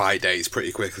people fight days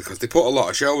pretty quickly, because they put a lot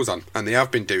of shows on, and they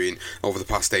have been doing over the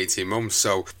past 18 months.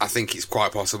 So I think it's quite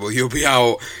possible you'll be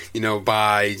out,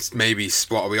 by maybe,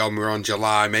 what are we on? We're on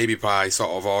July, maybe by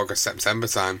sort of August, September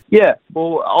time. Yeah,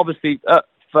 well, obviously, at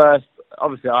first,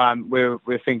 we're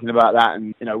thinking about that,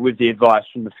 and with the advice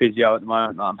from the physio at the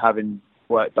moment, I'm having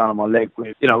work done on my leg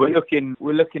with.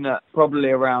 We're looking at probably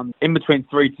around in between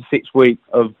 3 to 6 weeks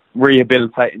of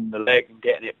rehabilitating the leg and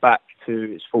getting it back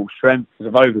to its full strength,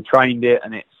 because I've overtrained it,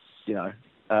 and it's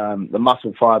the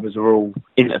muscle fibers are all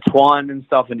intertwined and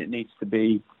stuff, and it needs to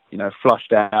be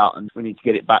flushed out, and we need to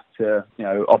get it back to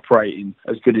operating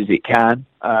as good as it can.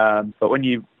 But when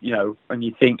you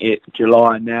think it's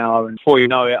July now, and before you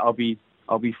know it, I'll be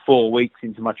 4 weeks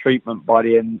into my treatment by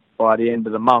the end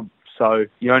of the month. So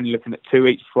you're only looking at 2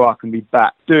 weeks before I can be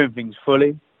back doing things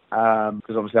fully,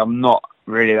 because obviously I'm not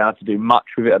really allowed to do much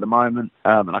with it at the moment,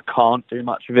 and I can't do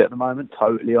much of it at the moment,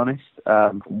 totally honest.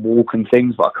 Walking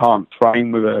things, but I can't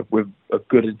train with a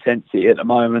good intensity at the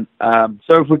moment.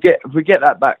 So if we get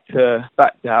that back to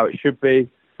how it should be,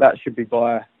 that should be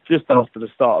by just after the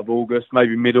start of August,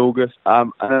 maybe mid-August,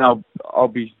 and then I'll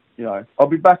be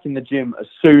back in the gym as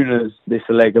soon as this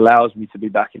leg allows me to be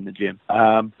back in the gym.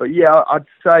 But yeah, I'd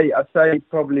say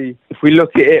probably, if we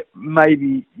look at it,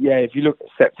 maybe, if you look at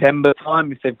September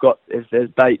time, if there's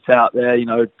dates out there,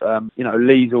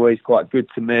 Lee's always quite good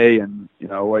to me, and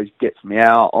always gets me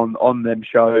out on them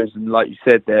shows, and like you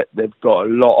said, they've got a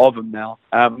lot of them now.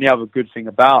 The other good thing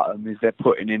about them is they're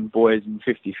putting in boys in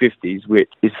 50-50s, which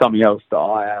is something else that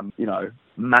I am,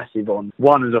 massive on.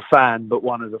 One as a fan, but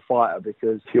one as a fighter,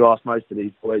 because if you ask most of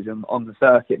these boys on the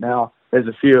circuit now, there's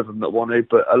a few of them that want to,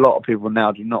 but a lot of people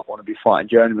now do not want to be fighting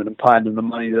journeymen and paying them the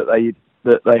money that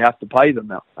they have to pay them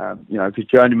now, because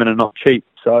journeymen are not cheap.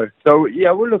 So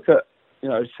yeah, we'll look at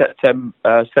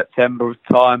September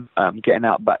time, getting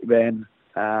out back then.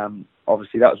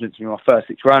 Obviously, that was meant to be my first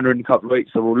 6-rounder in a couple of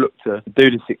weeks, so we'll look to do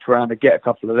the 6-rounder, get a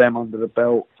couple of them under the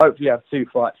belt, hopefully have 2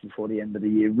 fights before the end of the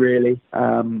year, really,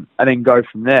 and then go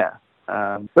from there.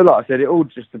 But like I said, it all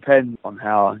just depends on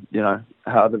how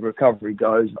the recovery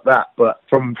goes like that. But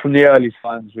from the early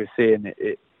signs we're seeing,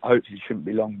 it hopefully shouldn't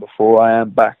be long before I am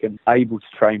back and able to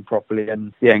train properly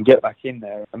and get back in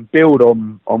there and build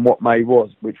on what May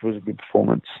was, which was a good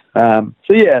performance.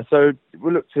 So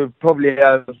we'll look to probably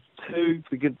have two.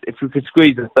 If we could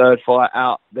squeeze the third fight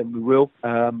out, then we will.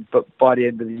 But by the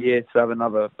end of the year, to have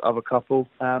another couple,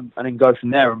 and then go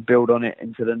from there and build on it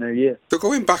into the new year. So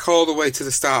going back all the way to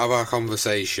the start of our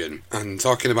conversation and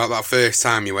talking about that first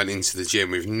time you went into the gym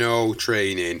with no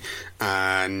training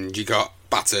and you got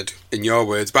battered, in your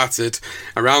words, battered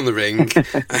around the ring,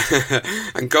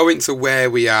 and going to where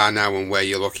we are now and where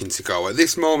you're looking to go. At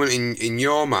this moment in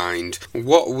your mind,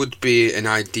 what would be an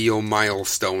ideal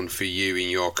milestone for you in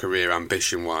your career,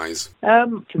 ambition-wise?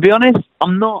 To be honest,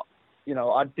 I'm not,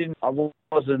 I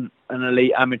wasn't an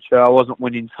elite amateur. I wasn't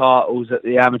winning titles at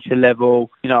the amateur level.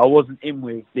 I wasn't in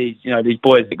with these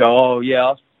boys that go, oh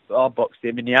yeah, I boxed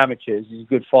him in the amateurs. He's a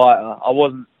good fighter. I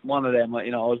wasn't one of them. I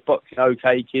was boxing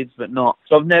okay kids, but not.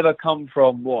 So I've never come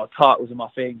from titles are my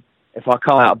thing. If I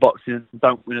come out of boxing and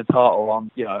don't win a title,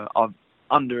 I've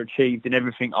underachieved in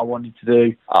everything I wanted to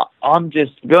do. I'm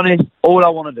just, to be honest, all I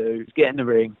want to do is get in the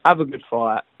ring, have a good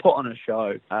fight, put on a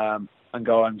show, and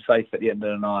go home safe at the end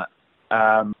of the night.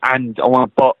 And I want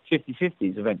to box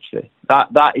 50-50s eventually.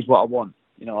 That is what I want.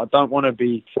 I don't want to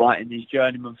be fighting these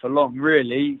journeymen for long.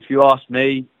 Really, if you ask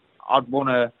me, I'd want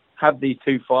to have these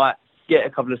two fights, get a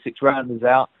couple of 6-rounders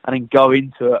out, and then go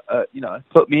into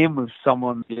put me in with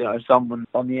someone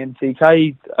on the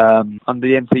MTK, under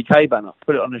the MTK banner.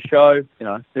 Put it on a show.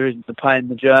 There isn't the paying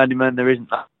the journeyman. There isn't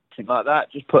nothing like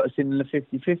that. Just put us in the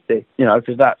 50-50.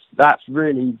 Because that's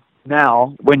really,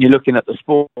 now, when you're looking at the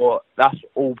sport, that's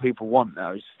all people want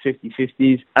now is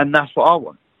 50-50s, and that's what I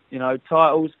want.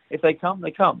 Titles, if they come,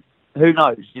 they come. Who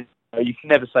knows? You can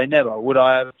never say never. Would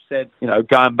I have said,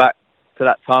 going back to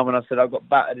that time when I said I got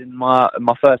battered in my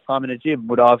first time in a gym,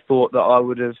 would I have thought that I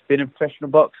would have been a professional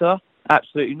boxer?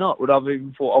 Absolutely not. Would I have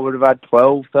even thought I would have had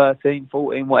 12, 13,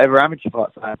 14, whatever amateur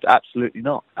fights I had? Absolutely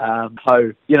not.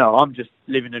 So, I'm just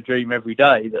living a dream every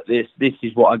day that this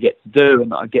is what I get to do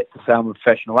and that I get to say I'm a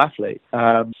professional athlete.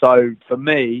 So for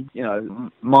me,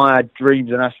 my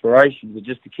dreams and aspirations are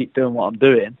just to keep doing what I'm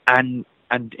doing and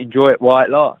enjoy it while it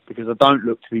lasts, because I don't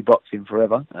look to be boxing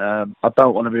forever. I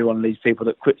don't want to be one of these people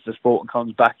that quits the sport and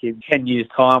comes back in 10 years'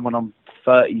 time when I'm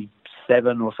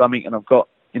 37 or something and I've got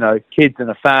kids and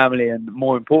a family and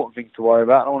more important things to worry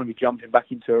about. I don't want to be jumping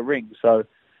back into a ring. So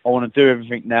I want to do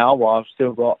everything now while I've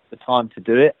still got the time to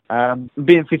do it.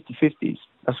 Being 50-50s,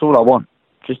 that's all I want.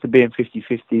 Just to be in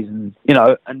 50-50s and,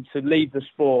 and to leave the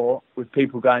sport with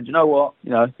people going, do you know what?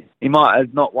 He might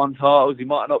have not won titles. He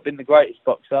might have not been the greatest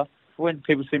boxer. When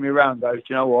people see me around, go, do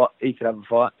you know what? He could have a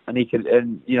fight, and he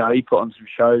put on some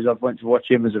shows. I went to watch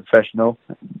him as a professional.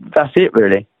 That's it,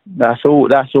 really. That's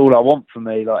all I want for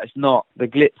me. Like, it's not the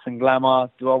glitz and glamour.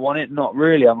 Do I want it? Not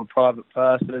really. I'm a private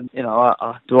person. Do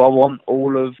I want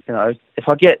all of, if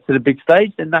I get to the big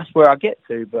stage, then that's where I get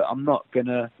to. But I'm not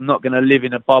gonna live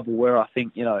in a bubble where I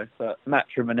think, that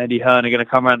Matchroom and Eddie Hearn are gonna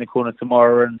come around the corner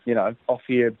tomorrow and,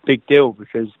 offer you a big deal,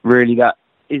 because really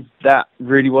is that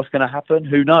really what's going to happen?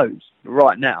 Who knows? But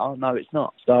right now, no, it's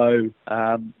not. So,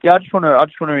 I just want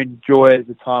to enjoy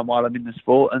the time while I'm in the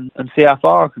sport and see how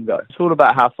far I can go. It's all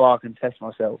about how far I can test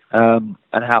myself and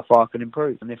how far I can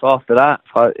improve. And if after that,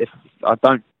 if I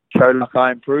don't show like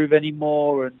I improve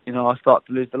anymore and, I start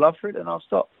to lose the love for it, then I'll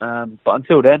stop. But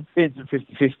until then, being some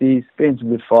 50-50s, being some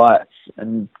good fights,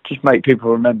 and just make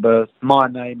people remember my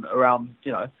name around,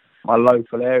 my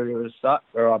local area as such,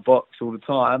 where I box all the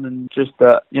time, and just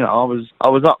that, I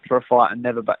was up for a fight and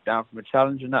never backed down from a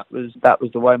challenge, and that was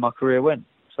the way my career went.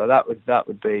 So that's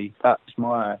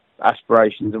my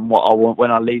aspirations and what I want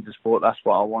when I leave the sport. That's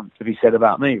what I want to be said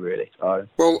about me, really. So,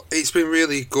 well, it's been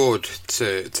really good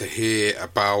to hear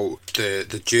about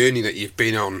the journey that you've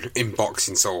been on in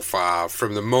boxing so far,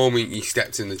 from the moment you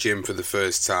stepped in the gym for the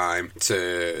first time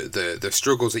to the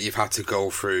struggles that you've had to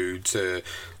go through, to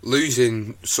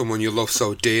losing someone you love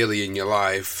so dearly in your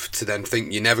life, to then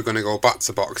think you're never going to go back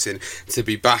to boxing, to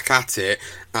be back at it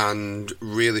and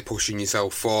really pushing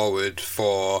yourself forward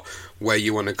for where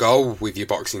you want to go with your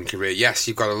boxing career. Yes,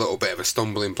 you've got a little bit of a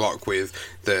stumbling block with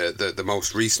the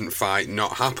most recent fight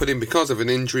not happening because of an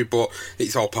injury, but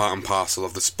it's all part and parcel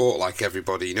of the sport, like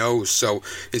everybody knows. So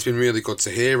it's been really good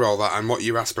to hear all that and what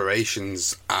your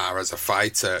aspirations are as a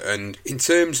fighter. And in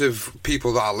terms of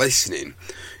people that are listening,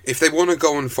 if they want to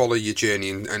go and follow your journey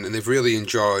and they've really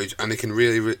enjoyed and they can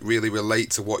really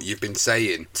relate to what you've been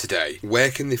saying today, where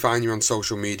can they find you on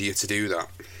social media to do that?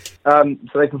 So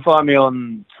they can find me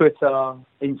on Twitter,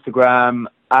 Instagram,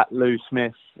 at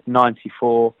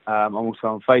LouSmith94. I'm also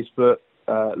on Facebook,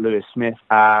 Lewis Smith.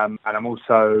 And I'm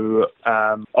also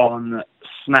on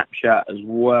Snapchat as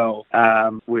well,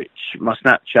 which my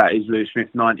Snapchat is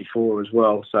LouSmith94 as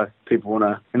well. So people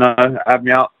want to, have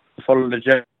me up, follow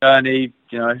the journey,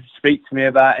 speak to me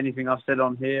about anything I've said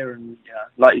on here. And,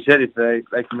 like you said, if they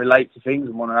can relate to things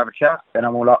and want to have a chat, then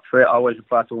I'm all up for it. I always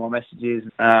reply to all my messages.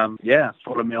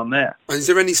 Follow me on there. And is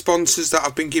there any sponsors that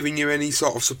have been giving you any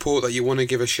sort of support that you want to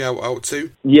give a shout out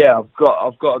to? Yeah, I've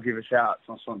got to give a shout out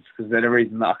to my sponsors because they're the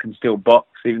reason that I can still box.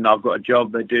 Even though I've got a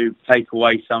job, they do take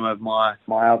away some of my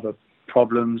other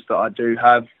problems that I do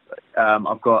have.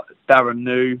 I've got Darren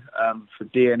New for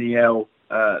DNEL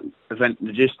Event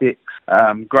Logistics.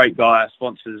 Great guy,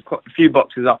 sponsors quite a few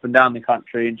boxes up and down the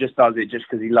country and just does it just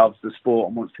because he loves the sport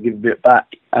and wants to give a bit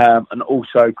back. And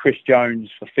also Chris Jones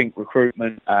for Think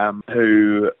Recruitment,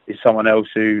 who is someone else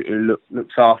who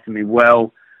looks after me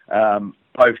well.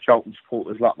 Both Charlton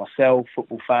supporters like myself,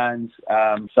 football fans.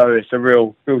 So it's a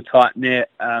real tight-knit.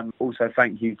 Also,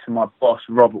 thank you to my boss,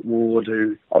 Robert Ward,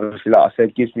 who obviously, like I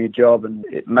said, gives me a job and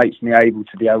it makes me able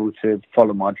to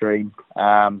follow my dream.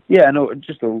 And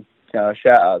just a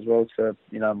shout out as well to,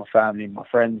 my family, my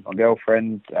friends, my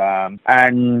girlfriend.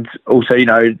 And also,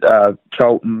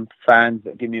 Charlton fans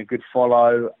that give me a good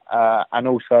follow. And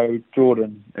also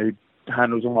Jordan, who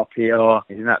handles all my PR.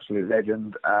 He's an absolute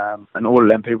legend. And all of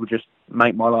them people just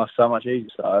make my life so much easier.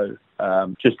 So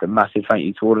just a massive thank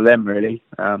you to all of them, really.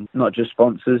 Not just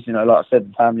sponsors, like I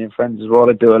said, family and friends as well.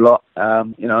 They do a lot.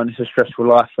 And it's a stressful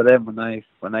life for them when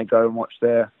they go and watch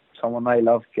someone they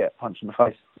love get punched in the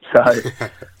face. So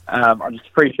I just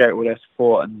appreciate all their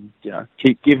support and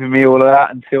keep giving me all of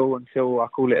that until I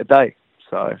call it a day.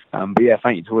 So, thank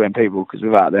you to all them people, because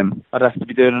without them, I'd have to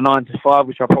be doing a 9 to 5,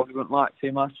 which I probably wouldn't like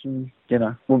too much, and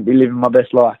wouldn't be living my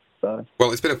best life. So.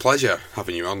 Well, it's been a pleasure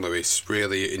having you on, Lewis.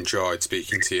 Really enjoyed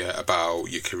speaking to you about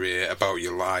your career, about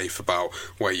your life, about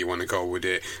where you want to go with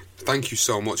it. Thank you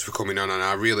so much for coming on, and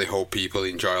I really hope people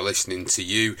enjoy listening to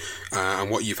you and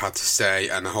what you've had to say,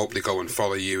 and I hope they go and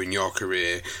follow you in your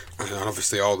career. And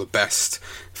obviously all the best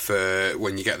for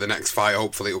when you get the next fight.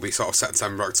 Hopefully it'll be sort of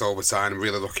September, October time. I'm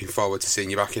really looking forward to seeing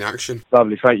you back in action.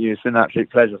 Lovely, thank you. It's been an absolute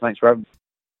pleasure. Thanks for having me.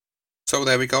 So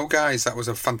there we go, guys. That was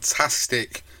a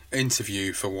fantastic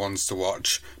interview for Ones to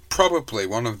Watch. Probably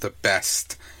one of the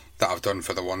best that I've done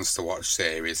for the Ones to Watch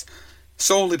series.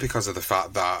 Solely because of the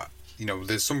fact that,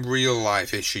 there's some real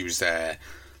life issues there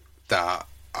that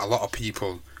a lot of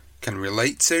people can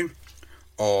relate to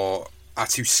or are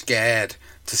too scared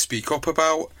to speak up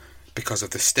about because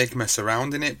of the stigma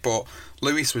surrounding it. But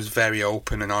Lewis was very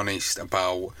open and honest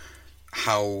about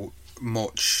how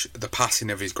much the passing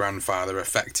of his grandfather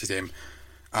affected him.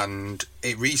 And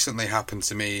it recently happened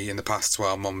to me in the past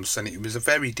 12 months, and it was a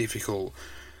very difficult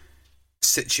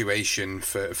situation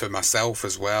for myself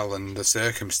as well, and the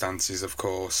circumstances, of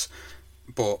course.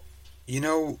 But,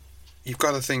 you've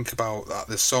got to think about that.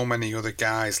 There's so many other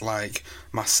guys like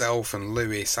myself and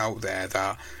Lewis out there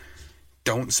that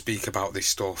don't speak about this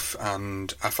stuff,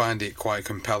 and I find it quite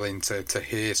compelling to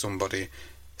hear somebody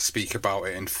speak about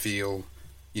it and feel,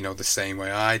 the same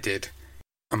way I did.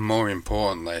 And more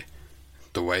importantly,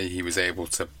 the way he was able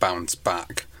to bounce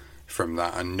back from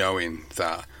that, and knowing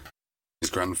that his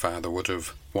grandfather would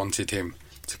have wanted him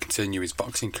to continue his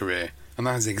boxing career, and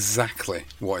that is exactly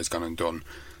what he's gone and done.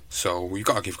 So we've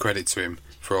got to give credit to him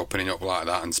for opening up like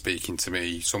that and speaking to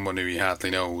me, someone who he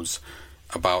hardly knows,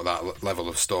 about that level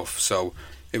of stuff. So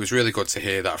it was really good to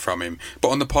hear that from him. But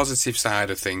on the positive side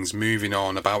of things, moving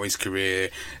on about his career,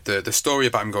 the story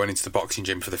about him going into the boxing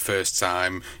gym for the first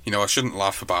time, I shouldn't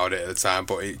laugh about it at the time,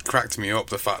 but it cracked me up,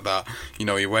 the fact that,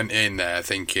 he went in there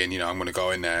thinking, I'm going to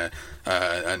go in there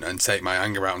and take my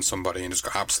anger out on somebody, and just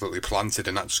got absolutely planted.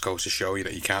 And that just goes to show you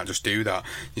that you can't just do that.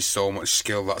 There's so much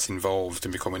skill that's involved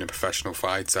in becoming a professional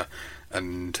fighter.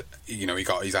 And, he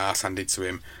got his arse handed to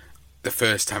him the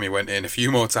first time he went in, a few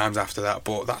more times after that,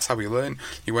 but that's how he learned.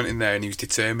 He went in there and he was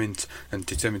determined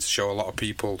to show a lot of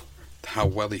people how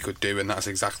well he could do, and that's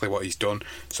exactly what he's done.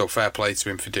 So fair play to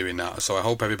him for doing that. So I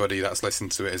hope everybody that's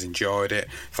listened to it has enjoyed it,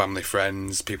 family,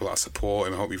 friends, people that support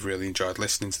him. I hope you've really enjoyed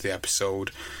listening to the episode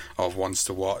of Ones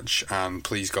to Watch, and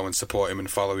please go and support him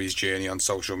and follow his journey on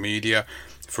social media.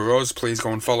 For us, please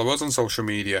go and follow us on social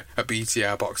media at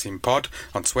BTR Boxing Pod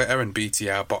on Twitter and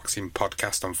BTR Boxing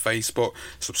Podcast on Facebook.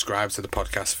 Subscribe to the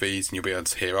podcast feeds and you'll be able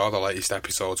to hear all the latest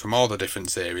episodes from all the different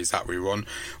series that we run.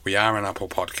 We are on Apple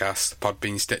Podcasts,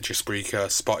 Podbean, Stitcher, Spreaker,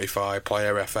 Spotify,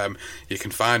 Player FM. You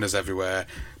can find us everywhere.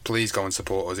 Please go and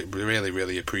support us. It's really,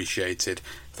 really appreciated.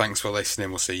 Thanks for listening.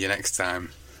 We'll see you next time.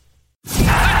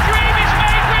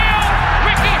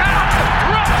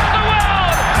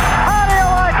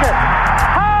 like it?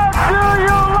 How do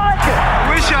you like it?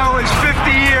 I wish I was 50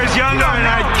 years younger and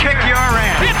I'd kick your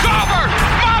ass. It's over!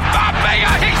 Mamma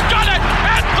Mia! He's done it!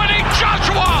 Anthony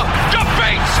Joshua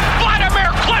defeats Vladimir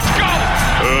Klitschko!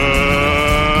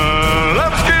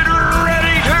 Let's get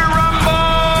ready to rumble!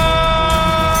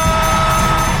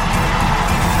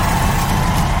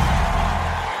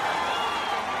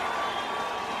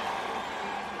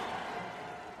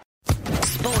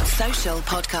 Sports Social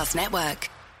Podcast Network.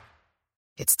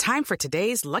 It's time for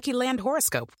today's Lucky Land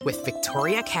horoscope with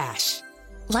Victoria Cash.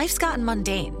 Life's gotten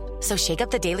mundane, so shake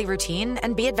up the daily routine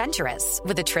and be adventurous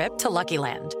with a trip to Lucky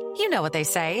Land. You know what they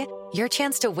say, your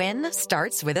chance to win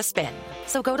starts with a spin.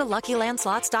 So go to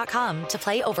LuckyLandSlots.com to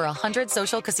play over 100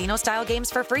 social casino-style games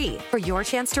for free for your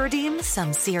chance to redeem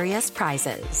some serious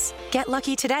prizes. Get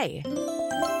lucky today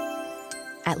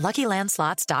at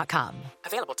LuckyLandSlots.com.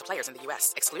 Available to players in the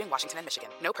U.S., excluding Washington and Michigan.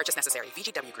 No purchase necessary.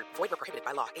 VGW Group. Void where prohibited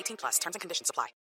by law. 18+. Terms and conditions apply.